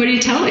have somebody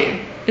tell you.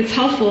 It's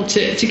helpful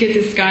to get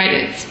this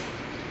guidance.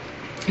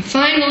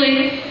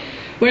 Finally,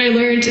 what I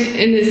learned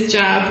in this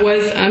job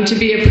was to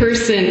be a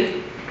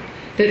person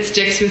that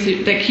sticks with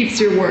you, that keeps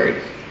your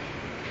word.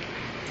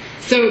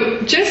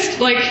 So just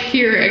like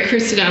here at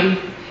Christendom,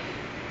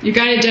 you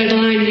got a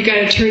deadline, you got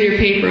to turn your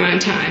paper on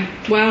time.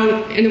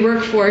 Well, in the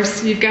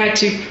workforce, you've got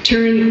to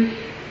meet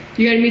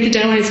the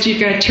deadlines, you've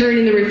got to turn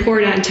in the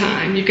report on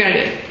time, you've got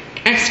to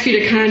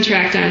execute a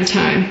contract on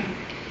time.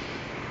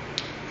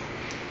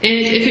 And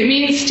if it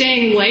means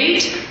staying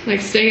late,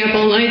 like staying up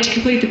all night to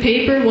complete the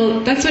paper, well,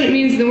 that's what it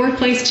means in the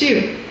workplace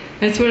too.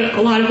 That's what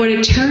a lot of what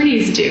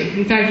attorneys do.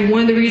 In fact,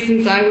 one of the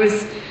reasons I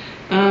was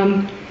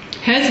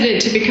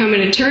hesitant to become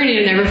an attorney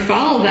and never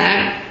followed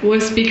that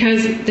was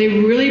because they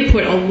really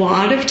put a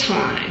lot of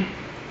time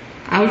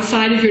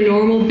outside of your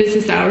normal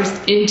business hours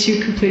into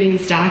completing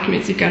these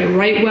documents. You've got to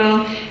write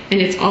well,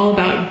 and it's all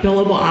about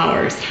billable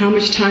hours. How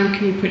much time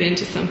can you put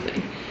into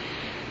something?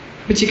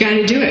 But you got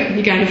to do it.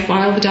 You got to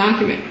file the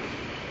document.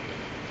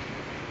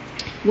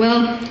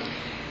 Well,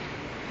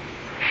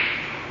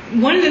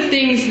 one of the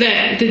things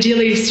that the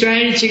Dealey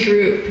Strategy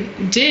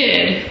Group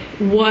did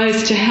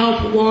was to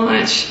help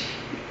launch,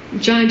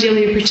 John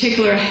Dealey in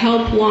particular,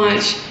 helped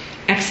launch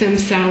XM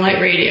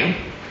satellite radio.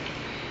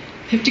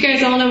 Do you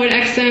guys all know what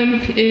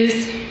XM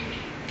is?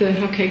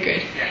 Okay,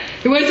 good.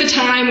 There was a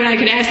time when I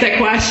could ask that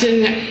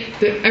question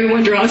that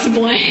everyone draws a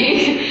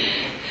blank.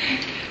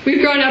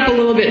 We've grown up a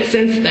little bit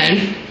since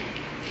then.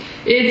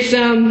 It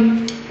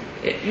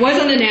was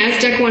on the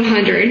NASDAQ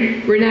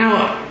 100. We're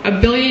now a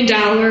 $1 billion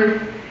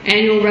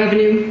annual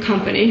revenue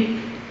company.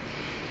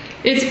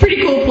 It's a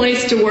pretty cool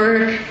place to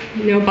work.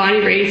 Bonnie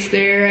Raitt's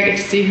there. I get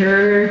to see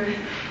her.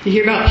 You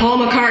hear about Paul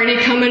McCartney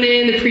coming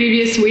in the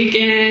previous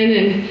weekend,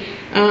 and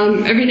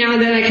every now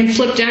and then I can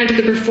flip down to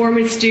the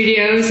performance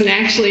studios and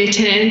actually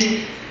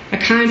attend a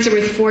concert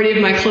with 40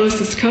 of my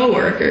closest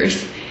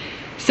coworkers.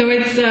 So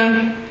it's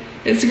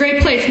a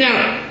great place.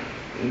 Now,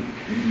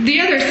 the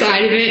other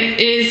side of it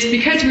is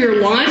because we were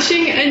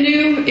launching a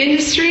new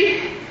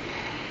industry,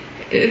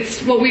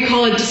 it's what we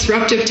call a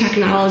disruptive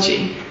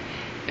technology.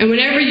 And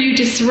whenever you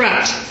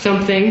disrupt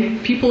something,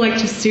 people like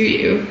to sue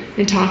you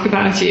and talk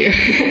about you.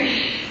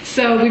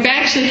 So we've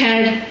actually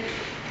had,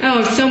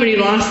 so many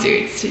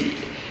lawsuits.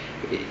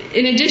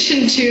 In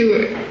addition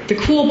to the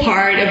cool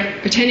part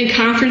of attending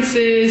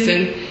conferences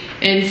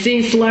and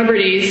seeing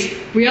celebrities,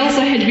 we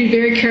also had to be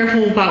very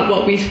careful about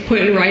what we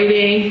put in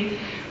writing.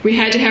 We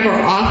had to have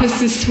our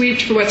offices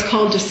swept for what's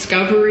called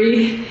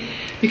discovery,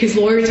 because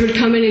lawyers would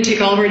come in and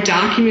take all of our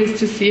documents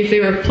to see if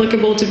they were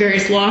applicable to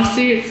various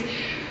lawsuits.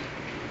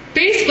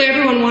 Basically,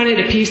 everyone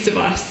wanted a piece of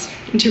us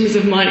in terms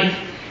of money.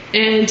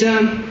 And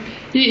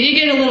you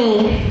get a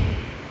little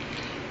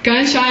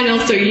gun-shy and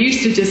also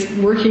used to just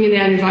working in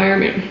that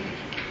environment.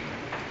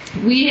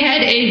 We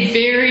had a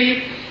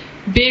very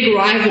big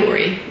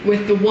rivalry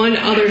with the one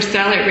other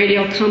satellite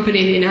radio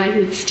company in the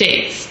United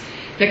States.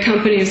 That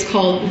company is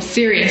called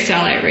Sirius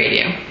Satellite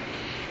Radio.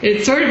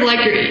 It's sort of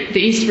like the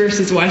East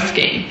versus West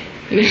game.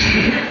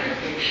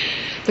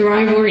 The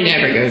rivalry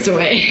never goes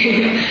away.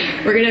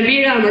 We're going to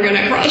beat them, we're going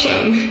to crush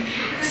them.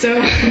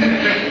 So,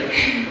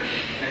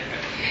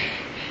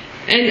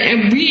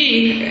 and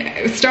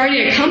we,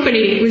 starting a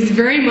company, was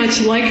very much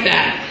like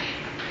that.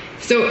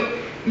 So,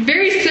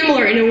 very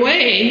similar in a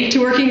way to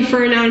working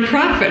for a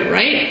nonprofit,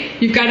 right?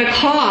 You've got a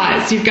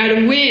cause, you've got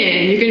to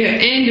win, you're going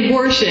to end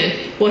abortion.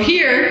 Well,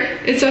 here,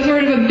 it's a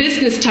sort of a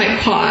business type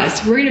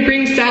cause. We're going to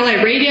bring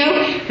satellite radio,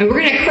 and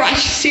we're going to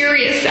crush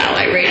Sirius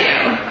satellite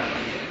radio.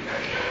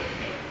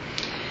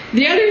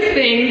 The other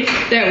thing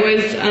that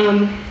was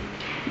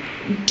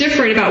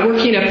different about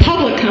working in a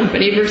public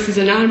company versus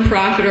a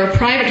nonprofit or a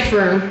private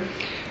firm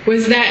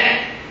was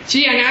that,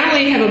 I not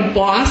only have a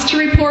boss to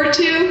report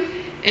to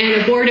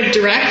and a board of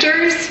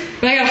directors,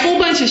 but I got a whole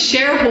bunch of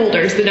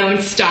shareholders that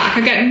own stock.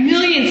 I've got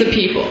millions of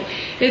people.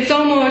 It's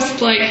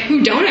almost like,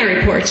 who don't I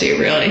report to,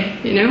 really?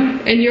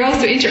 And you're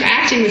also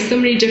interacting with so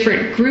many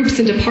different groups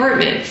and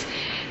departments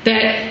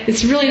that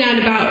it's really not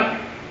about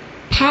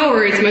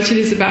power as much as it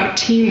is about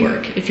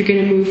teamwork if you're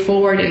going to move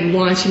forward and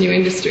launch a new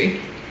industry.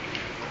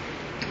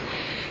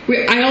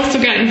 I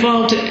also got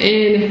involved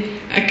in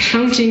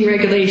accounting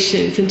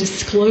regulations and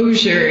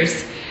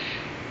disclosures.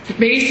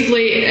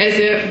 Basically,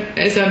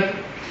 as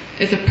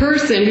a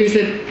person who's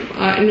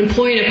an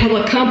employee in a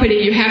public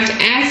company, you have to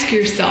ask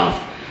yourself,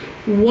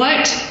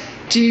 what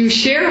do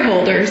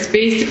shareholders,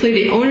 basically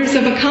the owners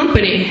of a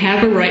company,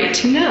 have a right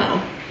to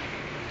know?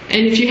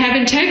 And if you have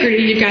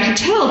integrity, you've got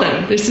to tell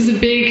them. This is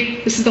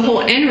the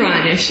whole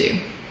Enron issue.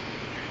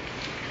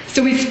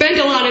 So we spend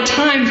a lot of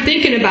time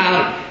thinking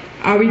about,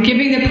 are we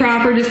giving the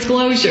proper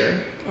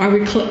disclosure? Are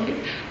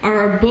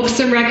our books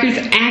and records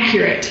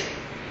accurate?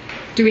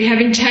 Do we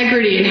have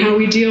integrity in how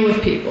we deal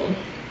with people?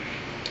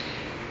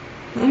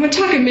 I'm going to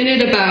talk a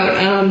minute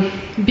about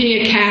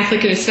being a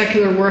Catholic in a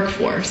secular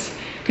workforce.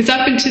 Because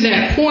up until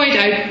that point,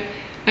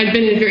 I'd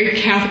been in a very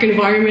Catholic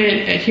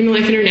environment at Human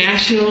Life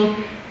International.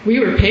 We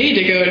were paid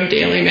to go to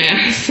daily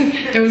Mass.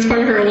 That was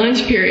part of our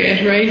lunch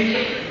period,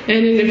 right?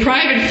 And in a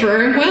private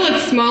firm, well,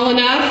 it's small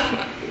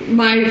enough.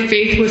 My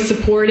faith was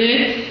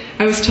supported.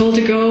 I was told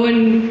to go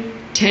and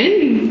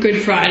attend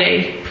Good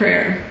Friday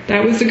prayer.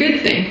 That was a good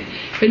thing.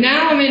 But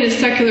now I'm in a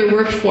secular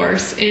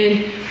workforce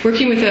and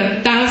working with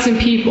 1,000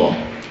 people.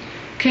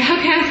 Okay, how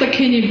Catholic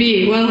can you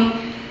be? Well,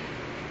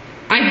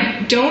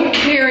 I don't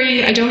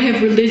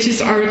have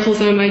religious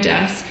articles on my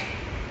desk.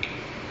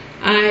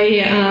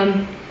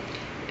 I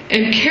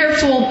am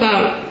careful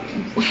about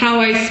how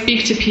I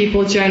speak to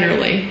people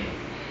generally.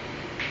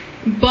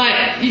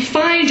 But you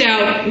find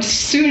out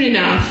soon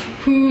enough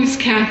who's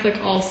Catholic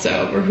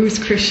also, or who's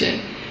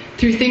Christian,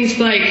 through things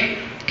like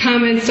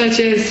comments such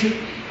as,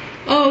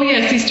 oh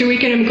yes, Easter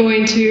weekend I'm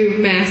going to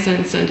Mass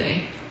on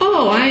Sunday.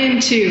 Oh, I am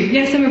too.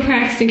 Yes, I'm a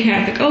practicing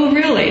Catholic. Oh,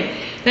 really?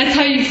 That's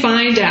how you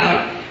find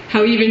out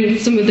how even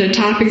some of the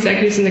top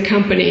executives in the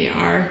company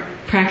are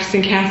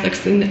practicing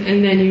Catholics, and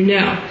then you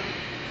know.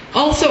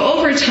 Also,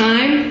 over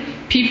time,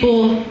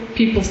 people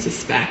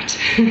suspect.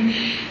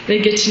 They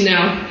get to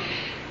know.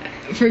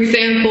 For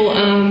example,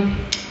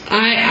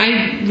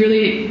 I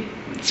really,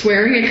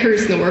 swearing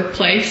occurs in the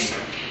workplace.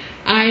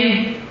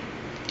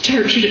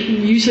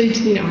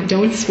 Usually, I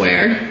don't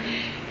swear.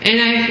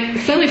 And I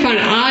suddenly found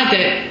it odd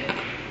that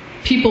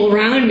people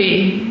around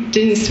me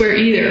didn't swear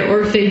either,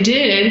 or if they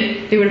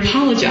did, they would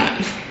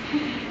apologize.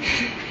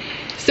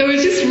 So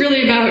it's just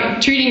really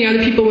about treating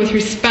other people with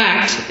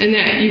respect, and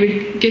that you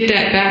would get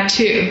that back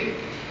too.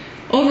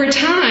 Over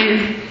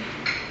time,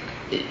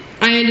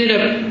 I ended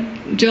up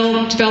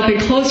developing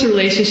closer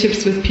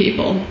relationships with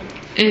people,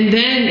 and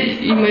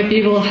then you might be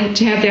able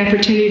to have the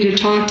opportunity to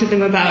talk to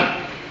them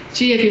about,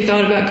 gee, have you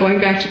thought about going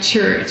back to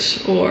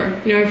church? Or,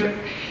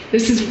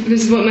 this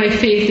is what my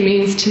faith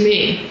means to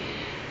me.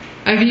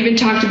 I've even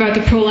talked about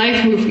the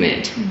pro-life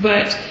movement,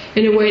 but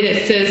in a way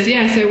that says,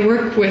 yes, I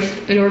work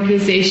with an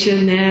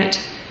organization that,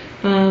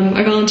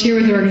 I volunteer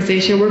with an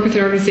organization, I work with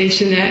an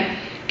organization that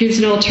gives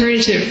an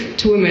alternative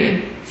to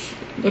women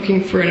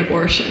looking for an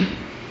abortion.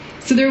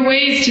 So there are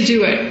ways to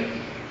do it.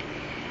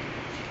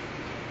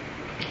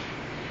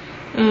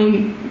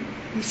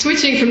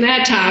 Switching from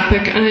that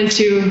topic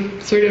onto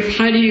sort of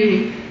how do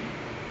you,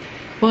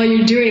 while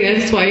you're doing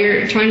this, while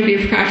you're trying to be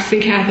a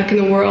practicing Catholic in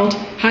the world,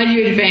 how do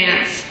you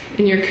advance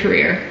in your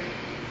career?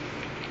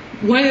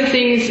 One of the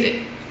things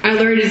I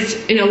learned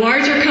is, in a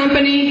larger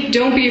company,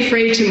 don't be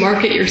afraid to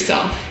market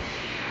yourself.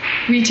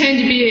 We tend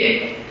to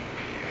be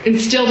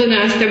instilled in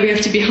us that we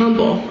have to be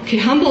humble. Okay,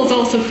 humble is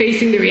also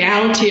facing the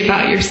reality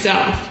about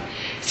yourself.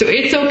 So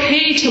it's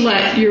okay to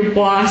let your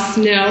boss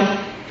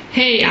know,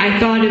 hey, I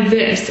thought of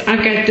this,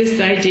 I've got this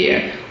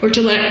idea. Or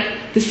to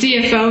let the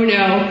CFO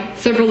know,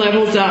 several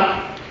levels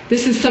up,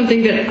 this is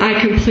something that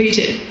I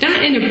completed.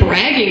 Not in a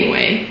bragging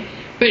way,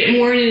 but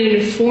more in an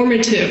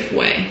informative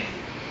way.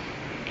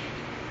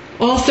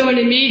 Also in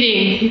a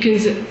meeting, you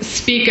can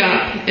speak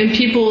up, and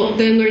people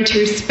then learn to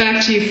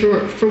respect you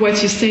for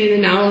what you say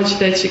and the knowledge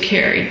that you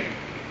carry.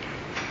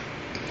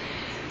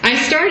 I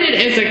started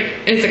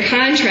as a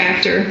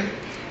contractor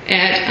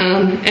at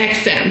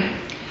XM,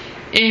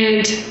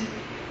 and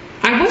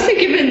I wasn't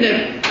given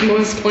the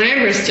most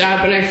glamorous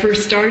job when I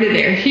first started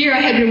there. Here I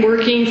had been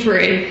working for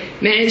a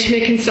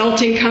management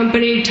consulting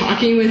company,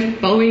 talking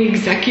with Boeing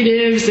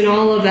executives and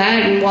all of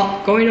that, and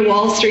going to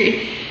Wall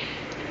Street.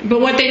 But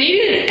what they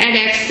needed at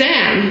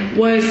XM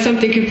was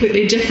something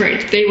completely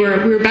different. We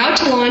were about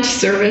to launch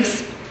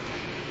service.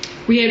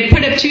 We had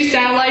put up 2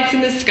 satellites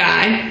in the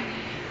sky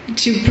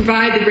to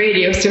provide the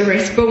radio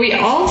service, but we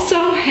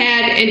also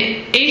had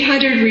an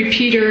 800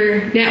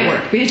 repeater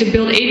network. We had to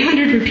build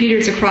 800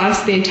 repeaters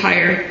across the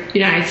entire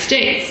United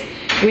States.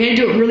 We had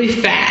to do it really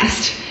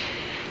fast.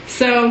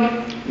 So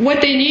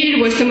what they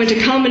needed was someone to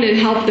come in and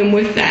help them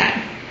with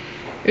that.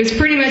 It was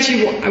pretty much,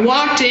 I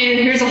walked in,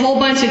 here's a whole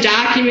bunch of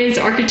documents,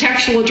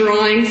 architectural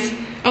drawings.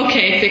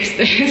 Okay, fix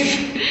this.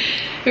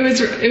 It was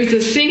a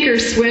sink or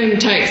swim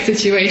type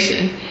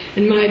situation.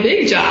 And my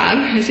big job,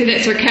 I say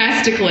that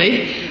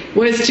sarcastically,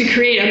 was to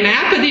create a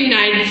map of the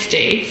United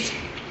States.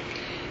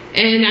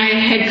 And I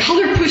had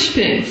color push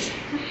pins.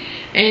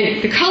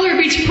 And the color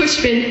of each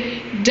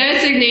pushpin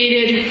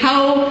designated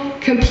how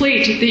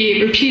complete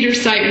the repeater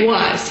site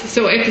was.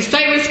 So if the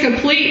site was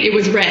complete, it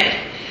was red.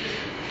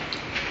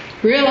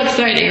 Real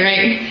exciting,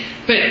 right?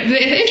 But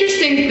the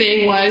interesting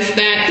thing was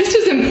that this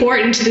was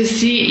important to the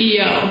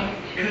CEO.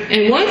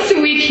 And once a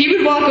week, he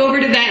would walk over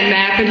to that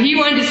map, and he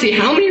wanted to see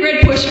how many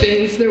red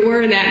pushpins there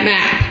were in that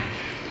map.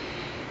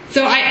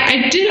 So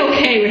I did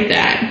okay with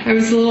that. I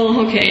was a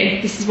little,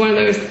 okay, this is one of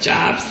those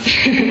jobs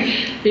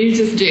you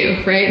just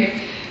do,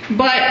 right?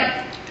 But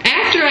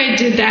after I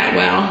did that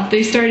well,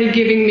 they started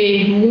giving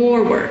me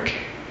more work.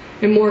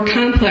 and more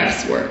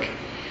complex work.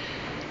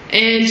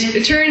 And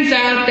it turns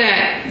out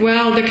that,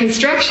 well, the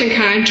construction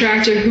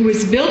contractor who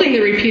was building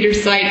the repeater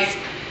sites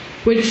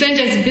would send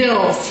us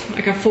bills,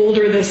 like a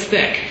folder this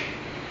thick.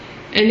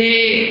 And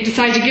they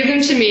decided to give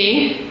them to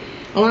me,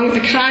 along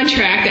with a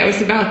contract that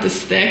was about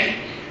this thick.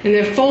 And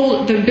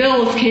the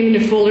bills came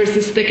into folders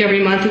this thick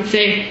every month and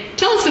say,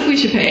 tell us if we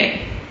should pay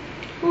it.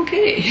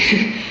 Okay.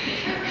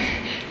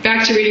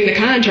 Back to reading the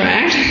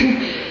contract.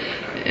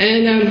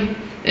 And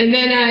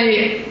then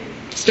I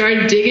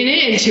started digging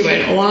into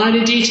it, a lot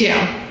of detail.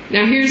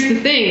 Now here's the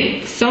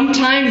thing.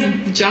 Sometimes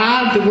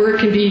the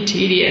work can be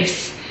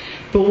tedious.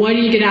 But what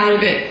do you get out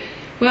of it?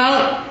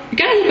 Well, it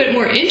got a little bit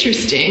more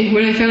interesting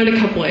when I found a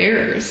couple of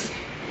errors.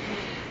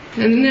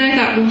 And then I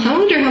thought, well, I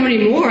wonder how many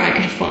more I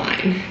could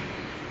find.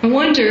 I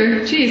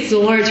wonder, gee, it's a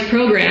large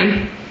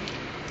program.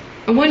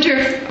 I wonder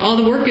if all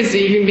the work is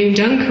even being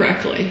done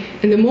correctly.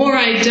 And the more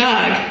I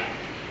dug,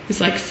 it's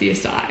like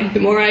CSI. The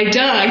more I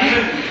dug,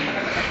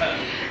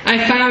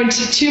 I found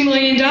 $2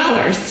 million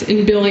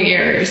in billing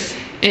errors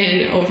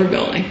and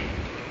overbilling.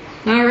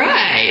 All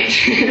right.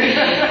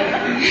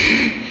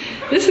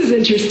 This is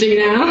interesting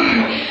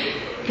now.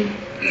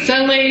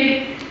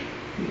 Suddenly,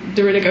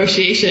 there were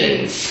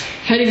negotiations.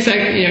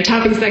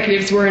 Top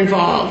executives were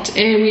involved,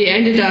 and we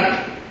ended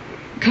up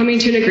coming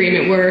to an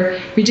agreement where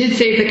I did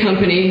save the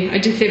company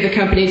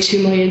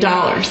 $2 million.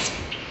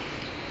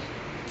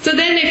 So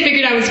then they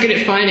figured I was good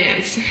at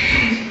finance.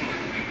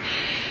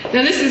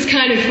 Now this is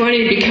kind of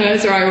funny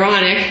or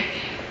ironic,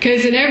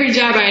 because in every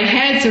job I had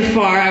had so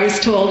far, I was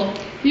told,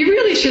 you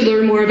really should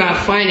learn more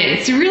about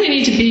finance. You really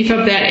need to beef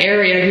up that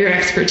area of your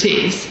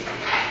expertise.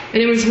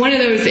 And it was one of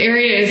those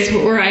areas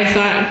where I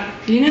thought,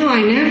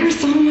 I never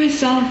saw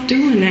myself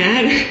doing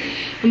that.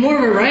 I'm more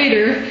of a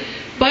writer.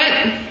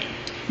 But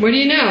what do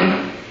you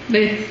know?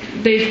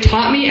 They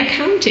taught me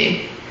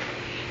accounting.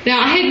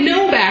 Now, I had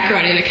no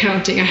background in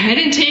accounting. I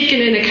hadn't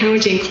taken an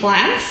accounting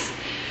class.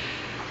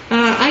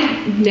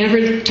 I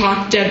never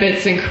taught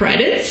debits and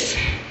credits.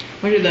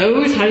 What are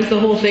those? How does the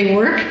whole thing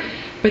work?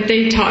 But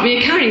they taught me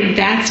accounting.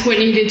 That's what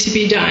needed to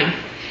be done.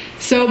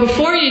 So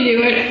before you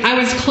knew it, I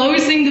was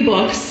closing the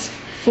books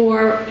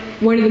for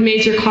one of the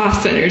major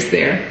cost centers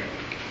there.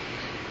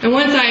 And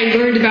once I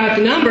learned about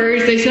the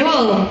numbers, they said,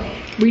 well,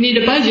 we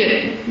need a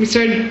budget. We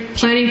started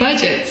planning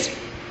budgets.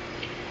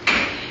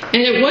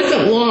 And it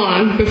wasn't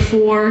long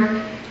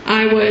before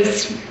I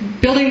was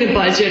building the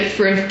budget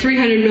for a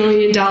 $300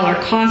 million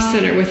cost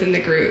center within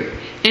the group,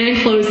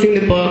 and closing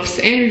the books,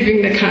 and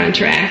reviewing the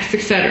contracts,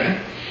 etc.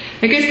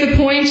 I guess the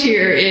point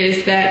here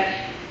is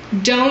that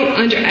don't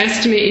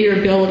underestimate your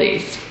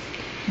abilities.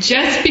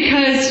 Just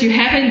because you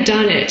haven't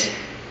done it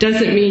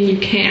doesn't mean you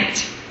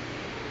can't.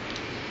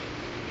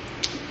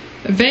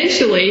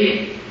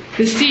 Eventually,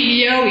 the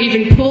CEO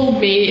even pulled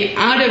me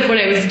out of what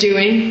I was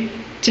doing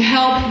to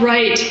help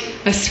write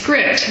a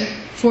script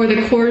for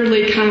the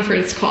quarterly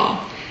conference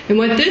call. And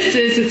what this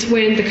is, it's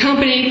when the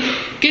company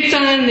gets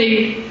on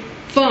the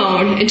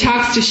phone and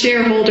talks to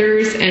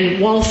shareholders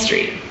and Wall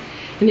Street.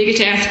 And they get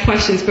to ask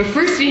questions. But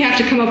first you have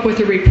to come up with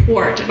a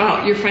report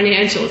about your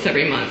financials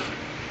every month.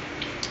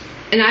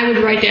 And I would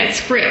write that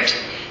script.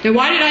 Now,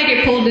 why did I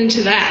get pulled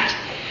into that?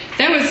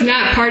 That was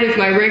not part of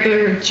my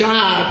regular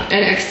job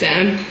at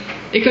XM.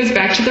 It goes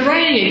back to the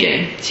writing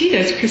again. Gee,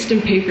 those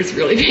Christendom papers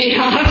really paid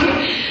off.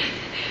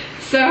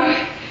 So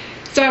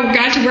I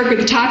got to work with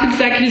the top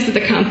executives of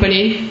the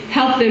company,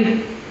 help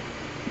them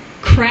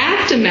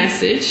craft a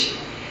message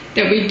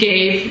that we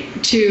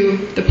gave to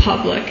the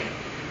public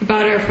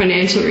about our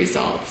financial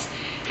results.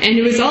 And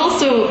it was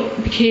also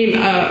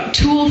became a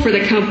tool for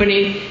the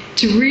company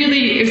to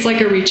really, it's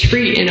like a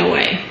retreat in a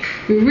way.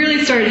 We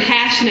really started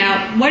hashing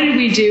out, what did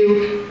we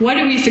do? What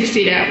did we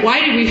succeed at?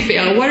 Why did we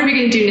fail? What are we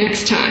going to do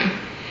next time?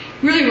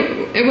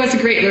 Really, it was a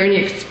great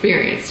learning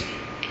experience.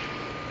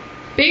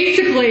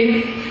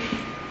 Basically,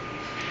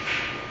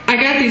 I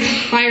got these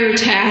higher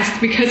tasks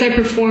because I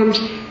performed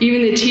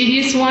even the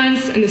tedious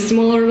ones and the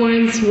smaller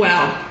ones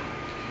well.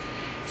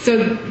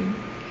 So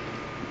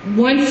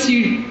once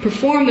you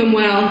perform them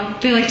well,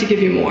 they like to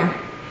give you more.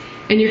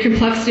 And your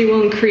complexity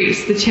will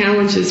increase. The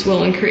challenges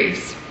will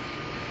increase.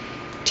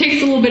 It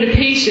takes a little bit of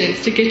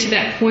patience to get to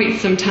that point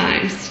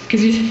sometimes,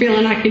 because you're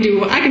feeling I can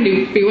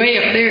be way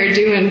up there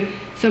doing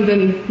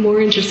something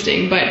more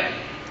interesting, but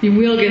you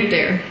will get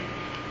there.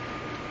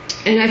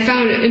 And I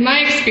found in my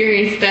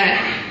experience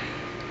that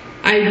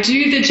I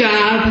do the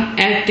job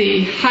at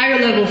the higher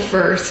level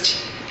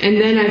first, and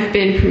then I've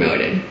been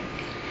promoted.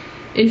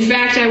 In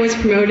fact, I was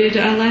promoted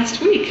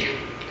last week.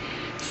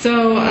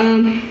 So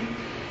I'm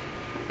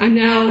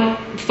now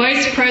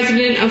Vice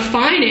President of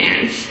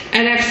Finance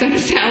at XM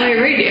Satellite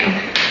Radio.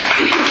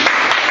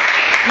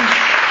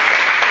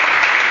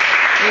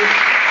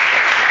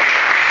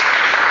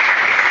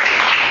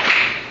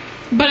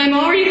 But I'm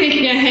already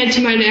thinking ahead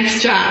to my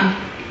next job.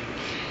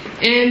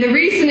 And the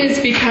reason is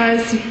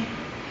because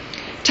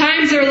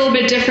times are a little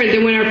bit different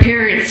than when our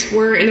parents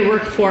were in the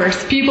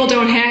workforce. People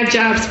don't have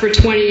jobs for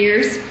 20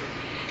 years.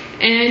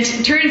 And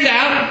it turns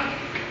out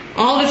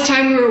all this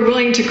time we were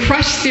willing to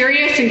crush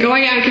Sirius and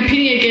going out and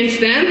competing against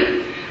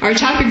them, our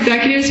top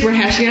executives were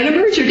hashing out a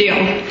merger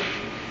deal.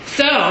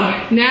 So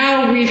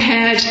now we've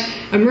had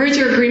a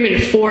merger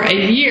agreement for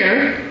a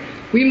year.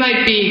 We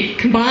might be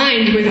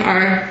combined with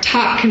our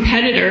top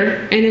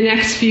competitor in the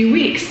next few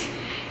weeks,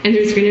 and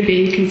there's going to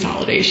be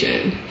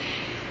consolidation.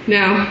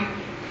 Now,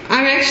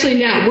 I'm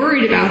actually not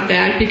worried about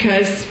that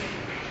because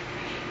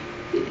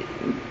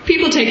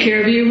people take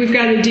care of you. We've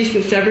got a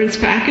decent severance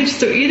package,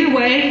 so either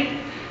way,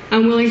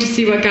 I'm willing to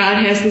see what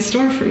God has in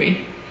store for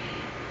me.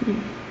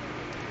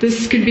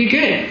 This could be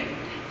good.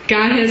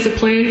 God has a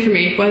plan for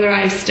me. Whether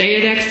I stay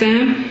at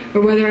XM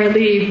or whether I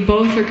leave,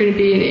 both are going to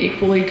be an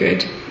equally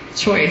good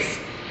choice.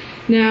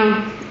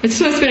 Now, I just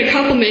want to spend a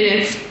couple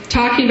minutes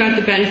talking about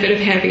the benefit of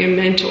having a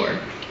mentor.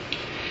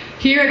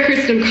 Here at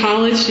Christendom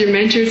College, your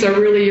mentors are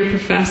really your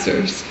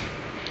professors.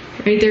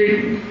 Right?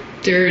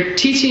 They're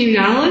teaching you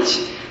knowledge,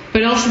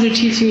 but also they're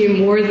teaching you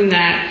more than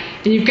that.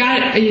 And you've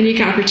got a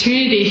unique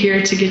opportunity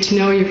here to get to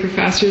know your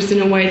professors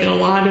in a way that a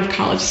lot of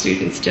college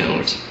students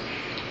don't.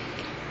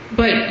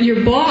 But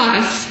your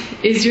boss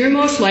is your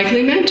most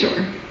likely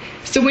mentor.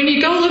 So when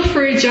you go look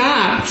for a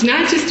job, it's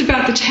not just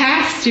about the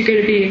tasks you're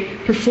going to be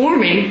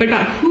performing, but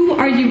about who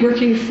are you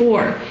working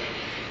for.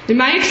 In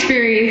my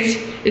experience,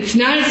 it's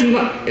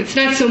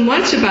not so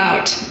much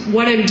about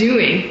what I'm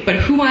doing, but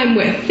who I'm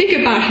with. Think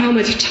about how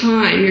much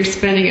time you're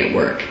spending at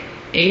work.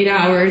 8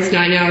 hours,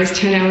 9 hours,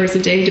 10 hours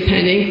a day,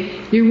 depending.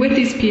 You're with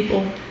these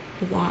people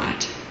a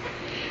lot.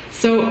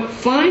 So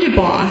find a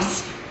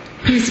boss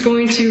who's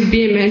going to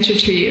be a mentor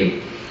to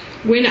you.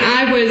 When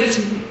I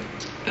was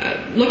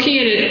looking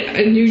at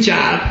a new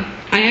job,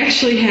 I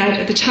actually had,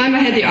 at the time I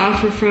had the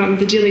offer from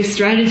the Daily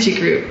Strategy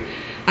Group,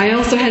 I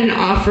also had an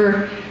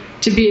offer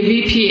to be a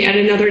VP at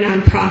another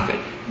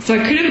nonprofit. So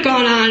I could have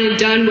gone on and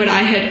done what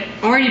I had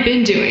already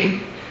been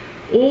doing.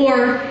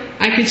 Or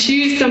I could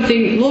choose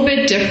something a little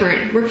bit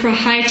different, work for a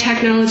high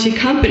technology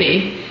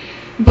company,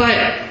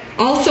 but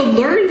also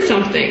learn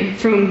something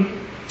from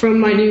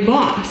my new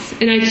boss.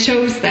 And I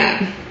chose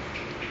that.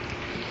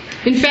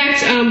 In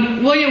fact,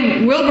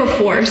 William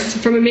Wilberforce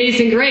from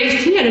Amazing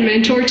Grace, he had a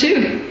mentor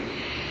too.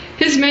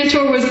 His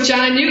mentor was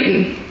John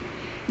Newton.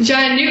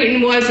 John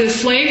Newton was a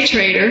slave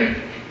trader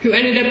who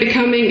ended up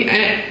becoming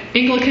an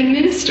Anglican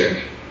minister.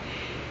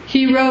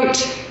 He wrote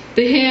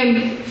the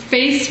hymn,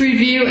 Faith's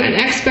Review and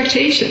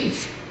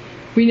Expectations.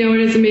 We know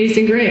it as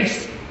Amazing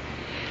Grace.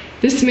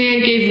 This man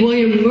gave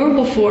William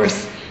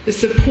Wilberforce the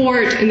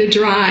support and the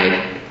drive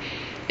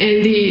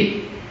and the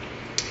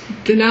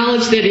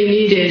knowledge that he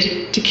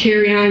needed to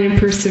carry on and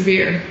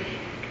persevere.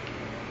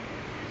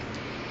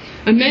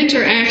 A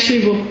mentor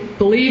actually will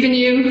believe in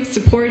you,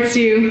 supports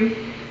you,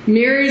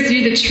 mirrors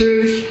you the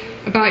truth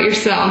about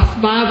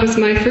yourself. Bob was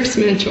my first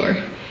mentor,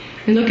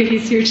 and look at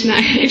he's here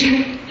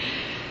tonight.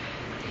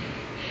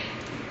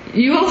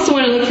 You also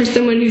want to look for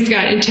someone who's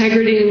got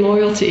integrity and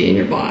loyalty in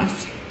your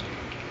boss.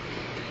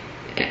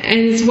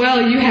 And as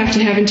well, you have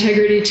to have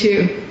integrity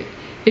too.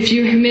 If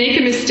you make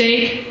a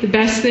mistake, the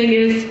best thing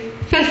is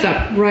fess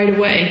up right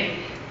away.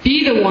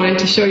 Be the one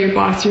to show your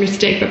boss your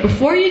mistake. But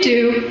before you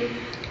do,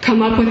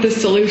 come up with a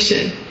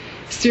solution.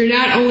 So you're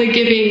not only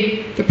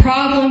giving the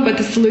problem, but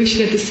the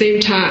solution at the same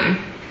time.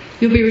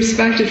 You'll be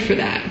respected for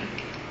that.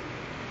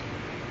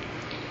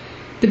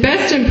 The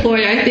best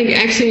employee, I think,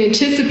 actually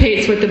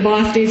anticipates what the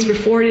boss needs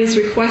before it is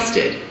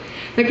requested.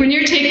 Like when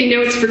you're taking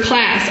notes for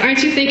class,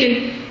 aren't you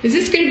thinking, is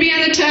this going to be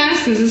on the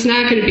test? Is this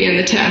not going to be on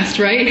the test,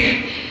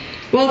 right?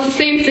 Well, it's the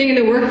same thing in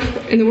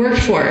the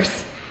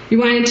workforce. You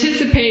want to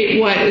anticipate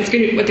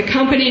what the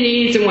company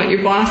needs and what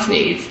your boss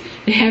needs,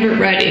 and have it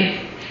ready.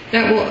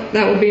 That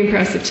will be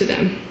impressive to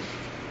them.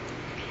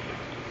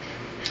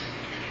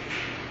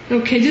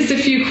 Okay, just a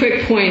few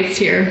quick points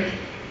here.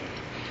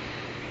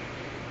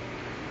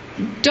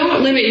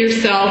 Don't limit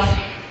yourself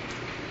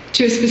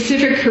to a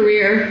specific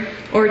career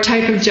or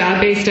type of job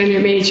based on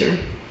your major.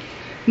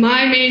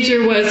 My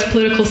major was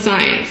political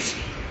science.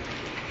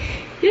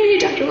 Yay,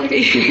 Dr.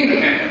 Lucky.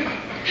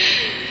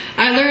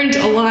 I learned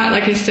a lot,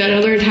 like I said. I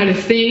learned how to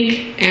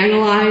think,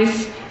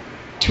 analyze,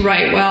 to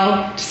write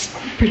well, to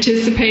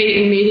participate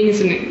in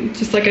meetings, and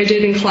just like I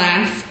did in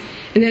class,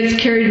 and that's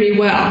carried me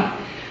well.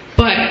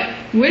 But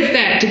with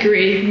that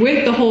degree,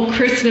 with the whole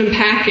Christendom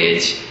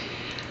package,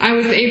 I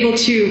was able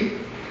to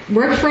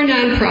work for a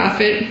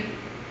nonprofit,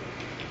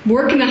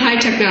 work in the high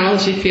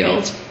technology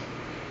field,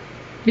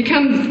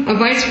 become a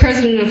vice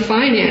president of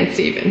finance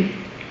even.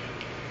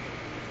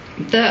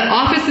 The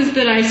offices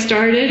that I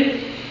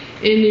started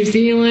in New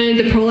Zealand,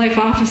 the pro-life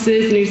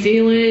offices in New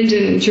Zealand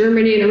and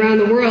Germany and around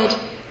the world,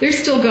 they're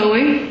still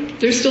going.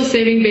 They're still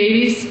saving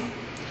babies.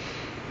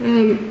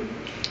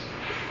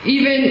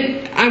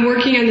 Even I'm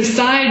working on the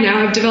side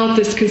now. I've developed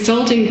this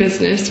consulting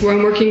business where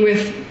I'm working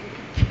with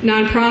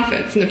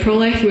nonprofits in the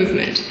pro-life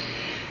movement.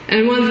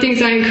 And one of the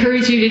things I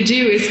encourage you to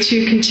do is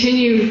to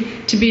continue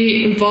to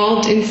be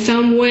involved in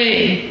some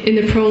way in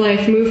the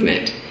pro-life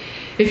movement.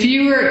 If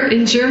you were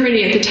in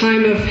Germany at the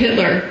time of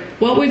Hitler,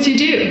 what would you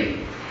do?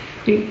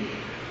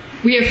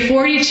 We have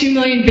 42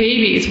 million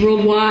babies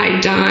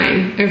worldwide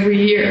dying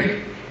every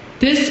year.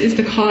 This is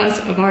the cause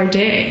of our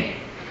day.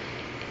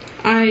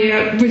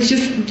 I was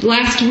just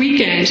last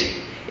weekend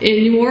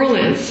in New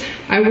Orleans.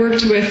 I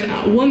worked with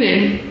a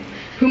woman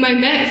whom I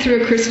met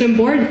through a Christendom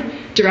board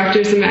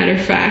director, as a matter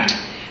of fact.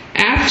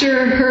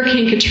 After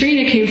Hurricane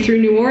Katrina came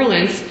through New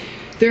Orleans,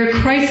 their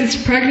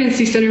crisis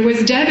pregnancy center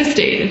was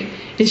devastated,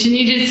 and she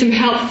needed some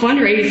help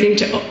fundraising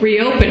to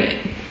reopen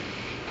it.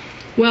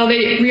 Well,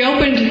 they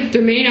reopened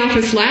their main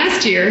office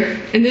last year,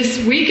 and this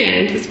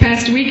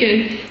past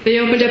weekend, they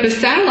opened up a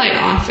satellite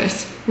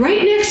office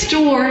right next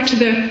door to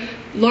the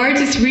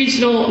largest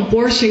regional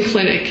abortion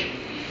clinic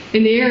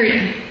in the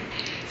area.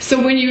 So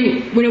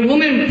when a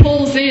woman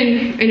pulls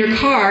in her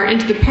car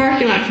into the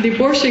parking lot for the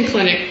abortion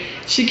clinic,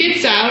 she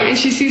gets out and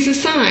she sees a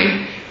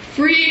sign,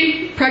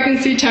 free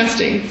pregnancy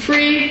testing,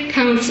 free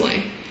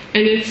counseling,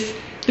 and it's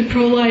the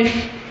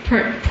pro-life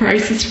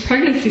crisis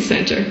pregnancy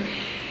center.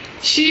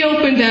 She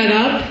opened that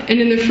up,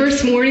 and in the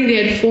first morning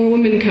they had 4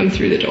 women come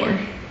through the door,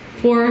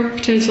 4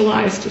 potential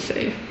lives to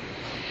save.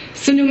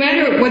 So no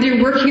matter whether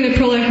you're working in the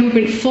pro-life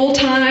movement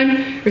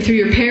full-time or through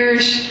your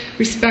parish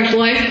Respect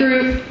Life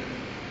group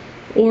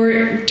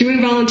or doing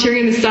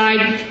volunteering on the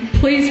side,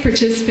 please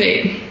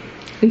participate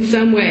in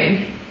some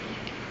way.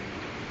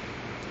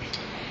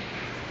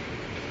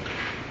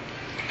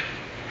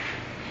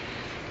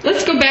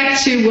 Let's go back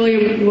to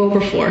William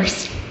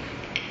Wilberforce,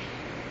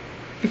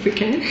 if we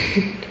can.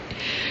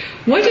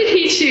 What did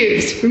he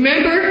choose?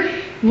 Remember,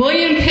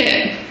 William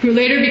Pitt, who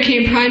later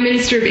became Prime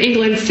Minister of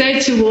England,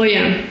 said to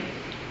William,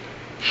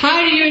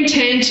 "How do you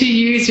intend to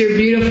use your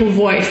beautiful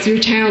voice, your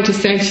talent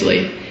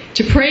essentially,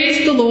 to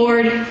praise the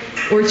Lord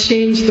or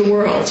change the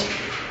world?"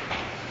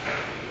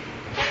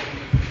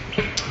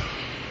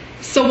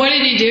 So what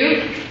did he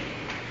do?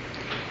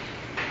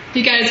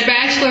 He got his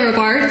Bachelor of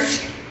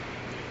Arts,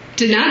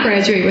 did not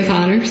graduate with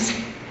honors.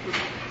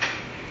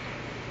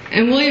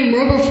 And William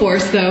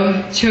Wilberforce,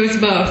 though, chose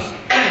both.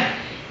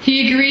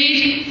 He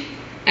agreed,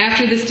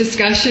 after this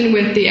discussion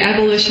with the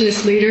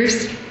abolitionist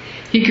leaders,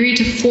 he agreed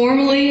to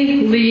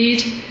formally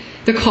lead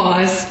the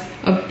cause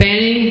of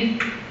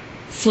banning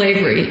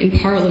slavery in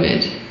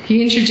Parliament.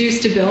 He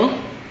introduced a bill,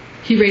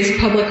 he raised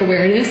public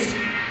awareness,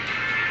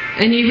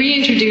 and he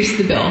reintroduced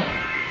the bill.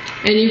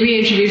 And he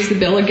reintroduced the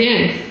bill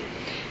again.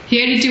 He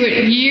had to do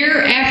it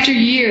year after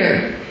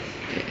year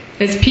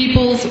as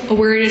people's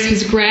awareness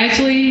was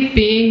gradually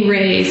being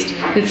raised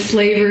that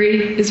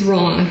slavery is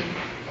wrong.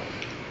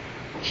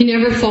 He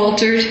never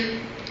faltered.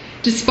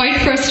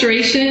 Despite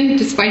frustration,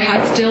 despite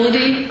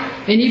hostility,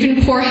 and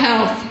even poor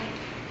health,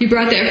 he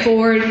brought that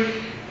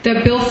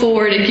bill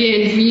forward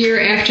again year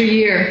after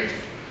year.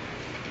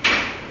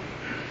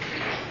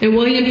 And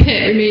William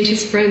Pitt remained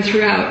his friend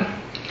throughout.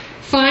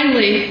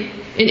 Finally,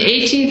 in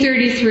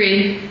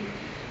 1833,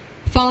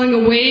 following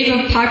a wave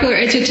of popular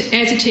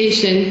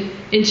agitation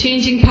and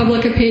changing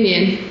public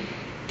opinion,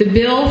 the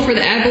bill for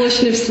the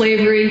abolition of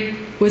slavery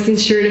was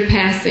ensured of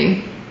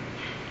passing.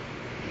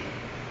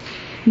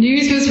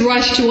 News was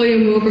rushed to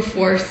William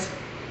Wilberforce,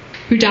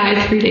 who died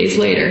 3 days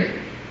later.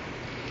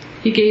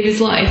 He gave his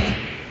life,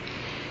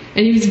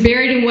 and he was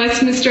buried in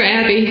Westminster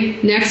Abbey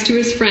next to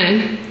his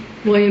friend,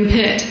 William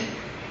Pitt.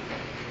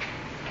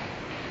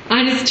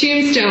 On his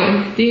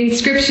tombstone, the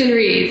inscription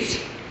reads,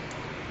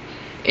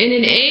 "In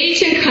an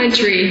age and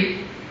country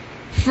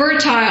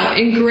fertile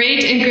in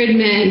great and good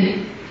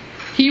men,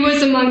 he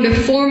was among the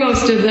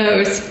foremost of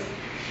those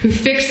who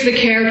fixed the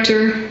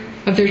character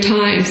of their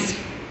times."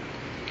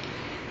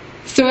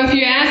 So if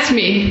you ask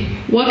me,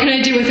 what can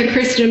I do with a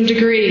Christendom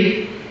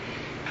degree?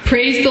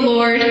 Praise the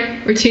Lord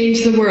or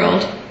change the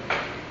world?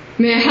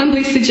 May I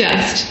humbly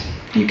suggest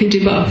you can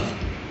do both.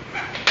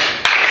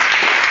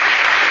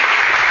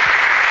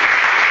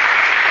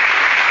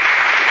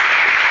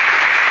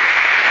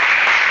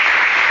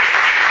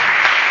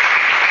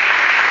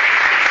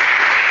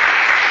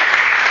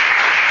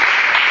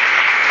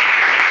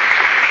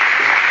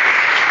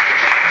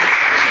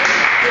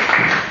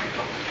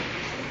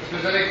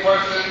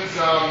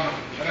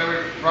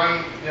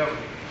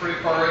 Pretty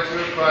far into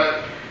it,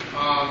 but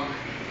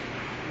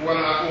when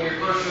we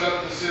first set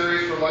up the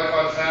series for Life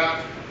on Tap,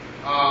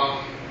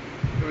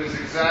 it was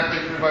exactly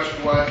pretty much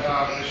what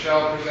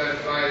Michelle presented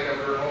tonight that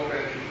we were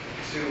hoping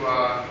to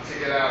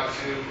get out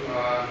to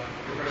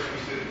the freshman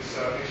students.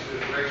 I think she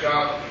did a great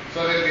job.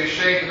 So I think it'd be a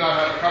shame to not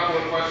have a couple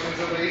of questions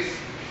at least,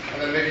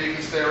 and then maybe you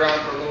can stay around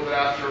for a little bit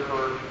after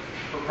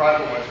for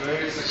private ones. But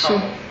maybe just a couple.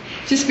 Sure.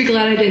 Just be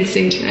glad I didn't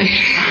sing tonight.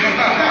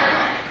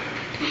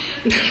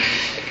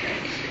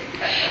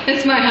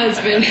 That's my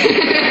husband.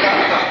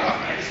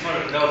 I just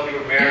wanted to know if you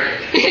were married.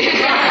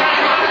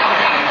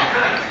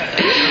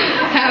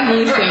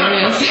 Happily so,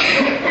 yes.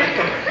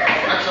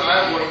 Actually, I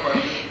have one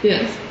question.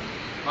 Yes.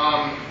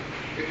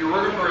 If you're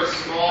working for a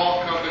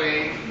small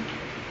company,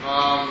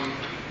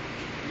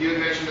 you had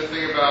mentioned the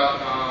thing about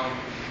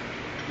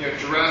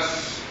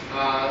dress,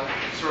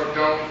 sort of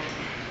don't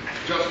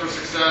just for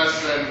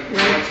success and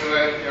go into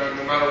it,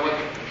 no matter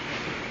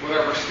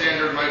whatever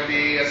standard might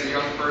be as a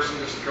young person,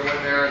 just go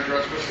in there and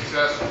dress for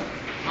success.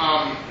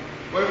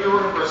 What if you're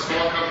working for a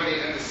small company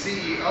and the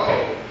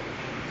CEO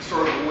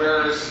sort of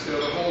wears,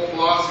 the whole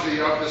philosophy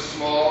of this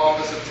small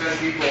office of 10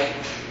 people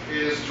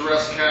is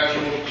dress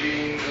casual,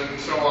 jeans, and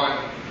so on.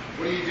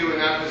 What do you do in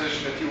that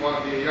position if you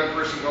want to be a young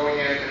person going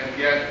in and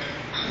yet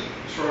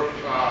sort of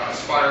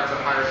aspire to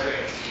higher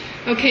things?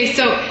 Okay,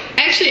 so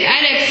actually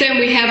at XM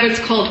we have what's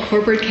called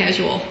corporate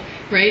casual,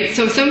 right?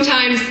 So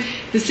sometimes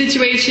the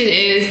situation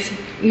is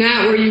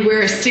not where you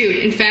wear a suit.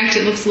 In fact,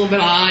 it looks a little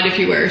bit odd if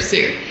you wear a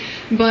suit.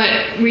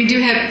 But we do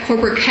have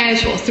corporate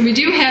casual. So we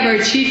do have our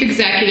chief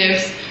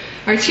executives.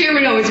 Our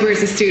chairman always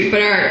wears a suit,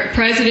 but our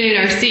president,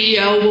 our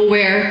CEO will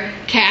wear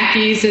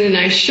khakis and a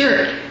nice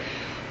shirt.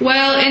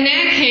 Well, in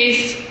that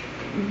case,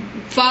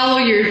 follow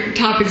your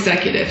top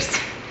executives.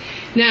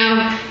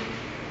 Now,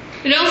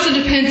 it also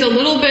depends a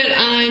little bit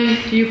on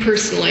you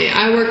personally.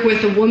 I work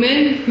with a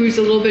woman who's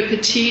a little bit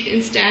petite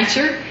in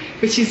stature,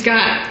 but she's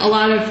got a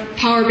lot of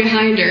power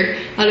behind her,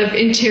 a lot of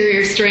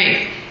interior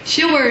strength.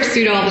 She'll wear a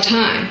suit all the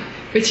time,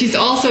 but she's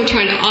also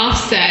trying to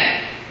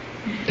offset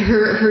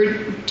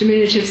her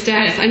diminutive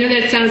status. I know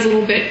that sounds a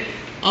little bit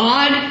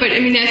odd, but I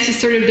mean that's just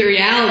sort of the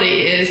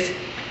reality is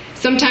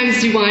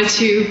sometimes you want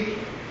to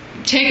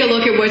take a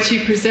look at what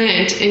you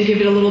present and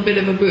give it a little bit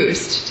of a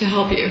boost to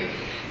help you.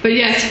 But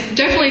yes,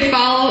 definitely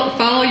follow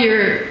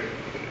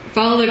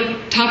the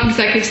top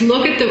executives.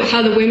 Look at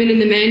how the women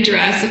and the men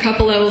dress a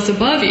couple levels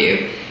above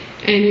you,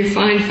 and you're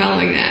fine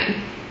following that.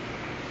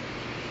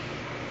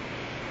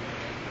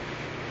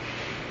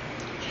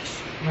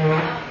 When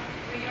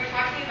you were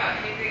talking about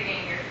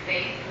integrating your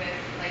faith with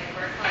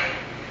work life,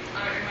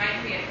 it reminds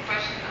me of a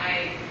question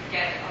I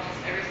get almost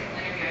every single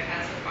interview I've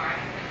had so far.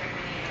 I haven't been very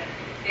many, but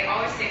they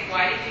always say,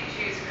 "Why did you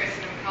choose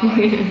Christendom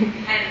College?"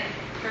 And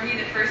for me,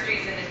 the first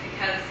reason is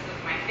because of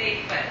my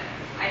faith, but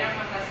I don't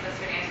know if that's the best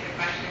way to answer the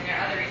question. And there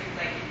are other reasons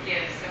I could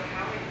give. So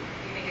how do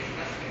you think is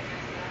the best way to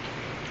answer that?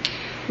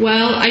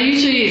 Well, I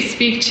usually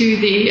speak to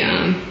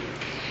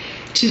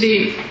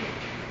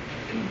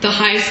the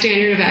highest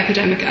standard of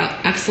academic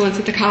excellence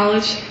at the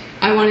college.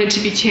 I wanted to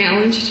be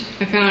challenged.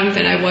 I found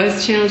that I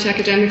was challenged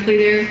academically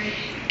there.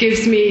 It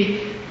gives me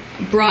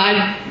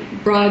broad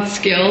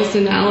skills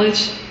and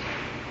knowledge.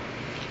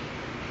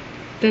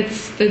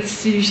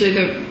 That's usually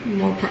the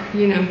more,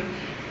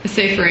 a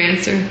safer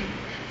answer.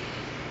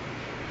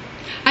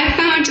 I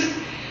found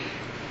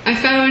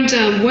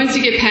once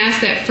you get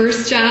past that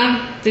first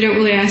job, they don't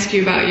really ask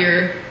you about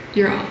your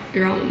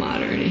alma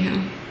mater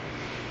anyhow.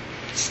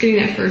 Just getting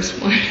that first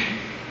one.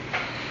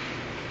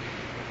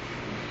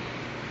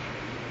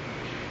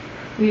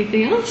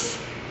 Anything else?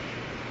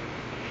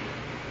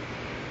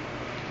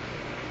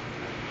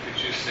 Did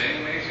you sing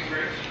Amazing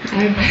Grace?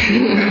 I'm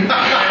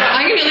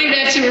going to leave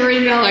that to Marie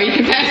Miller. You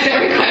can pass that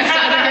request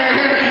on to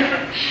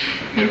her.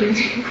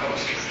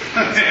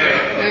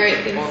 All right.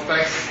 Well,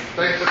 thanks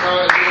for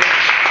coming.